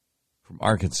from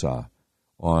Arkansas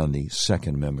are on the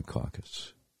Second Amendment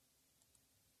Caucus.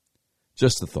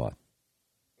 Just a thought.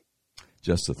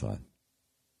 Just a thought.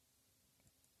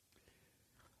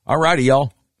 All righty,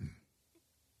 y'all.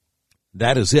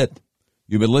 That is it.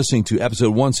 You've been listening to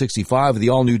episode 165 of the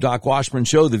all-new Doc Washburn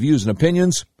Show. The views and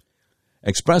opinions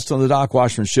expressed on the Doc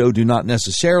Washburn Show do not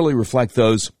necessarily reflect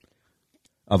those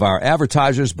of our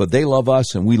advertisers, but they love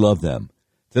us and we love them.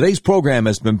 Today's program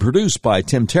has been produced by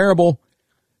Tim Terrible,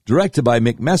 directed by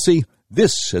Mick Messy.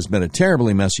 This has been a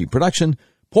Terribly Messy production.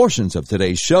 Portions of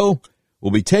today's show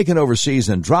will be taken overseas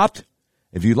and dropped.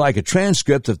 If you'd like a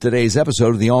transcript of today's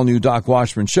episode of the all-new Doc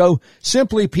Washburn Show,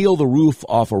 simply peel the roof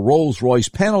off a Rolls-Royce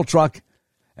panel truck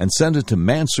and send it to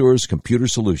Mansour's Computer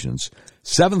Solutions,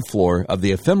 7th floor of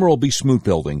the ephemeral B. Smoot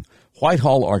Building,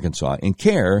 Whitehall, Arkansas, in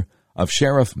care of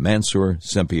Sheriff Mansour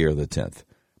St-Pierre X.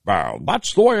 Well,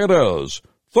 that's the way it is.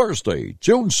 Thursday,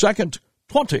 June 2nd,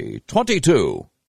 2022.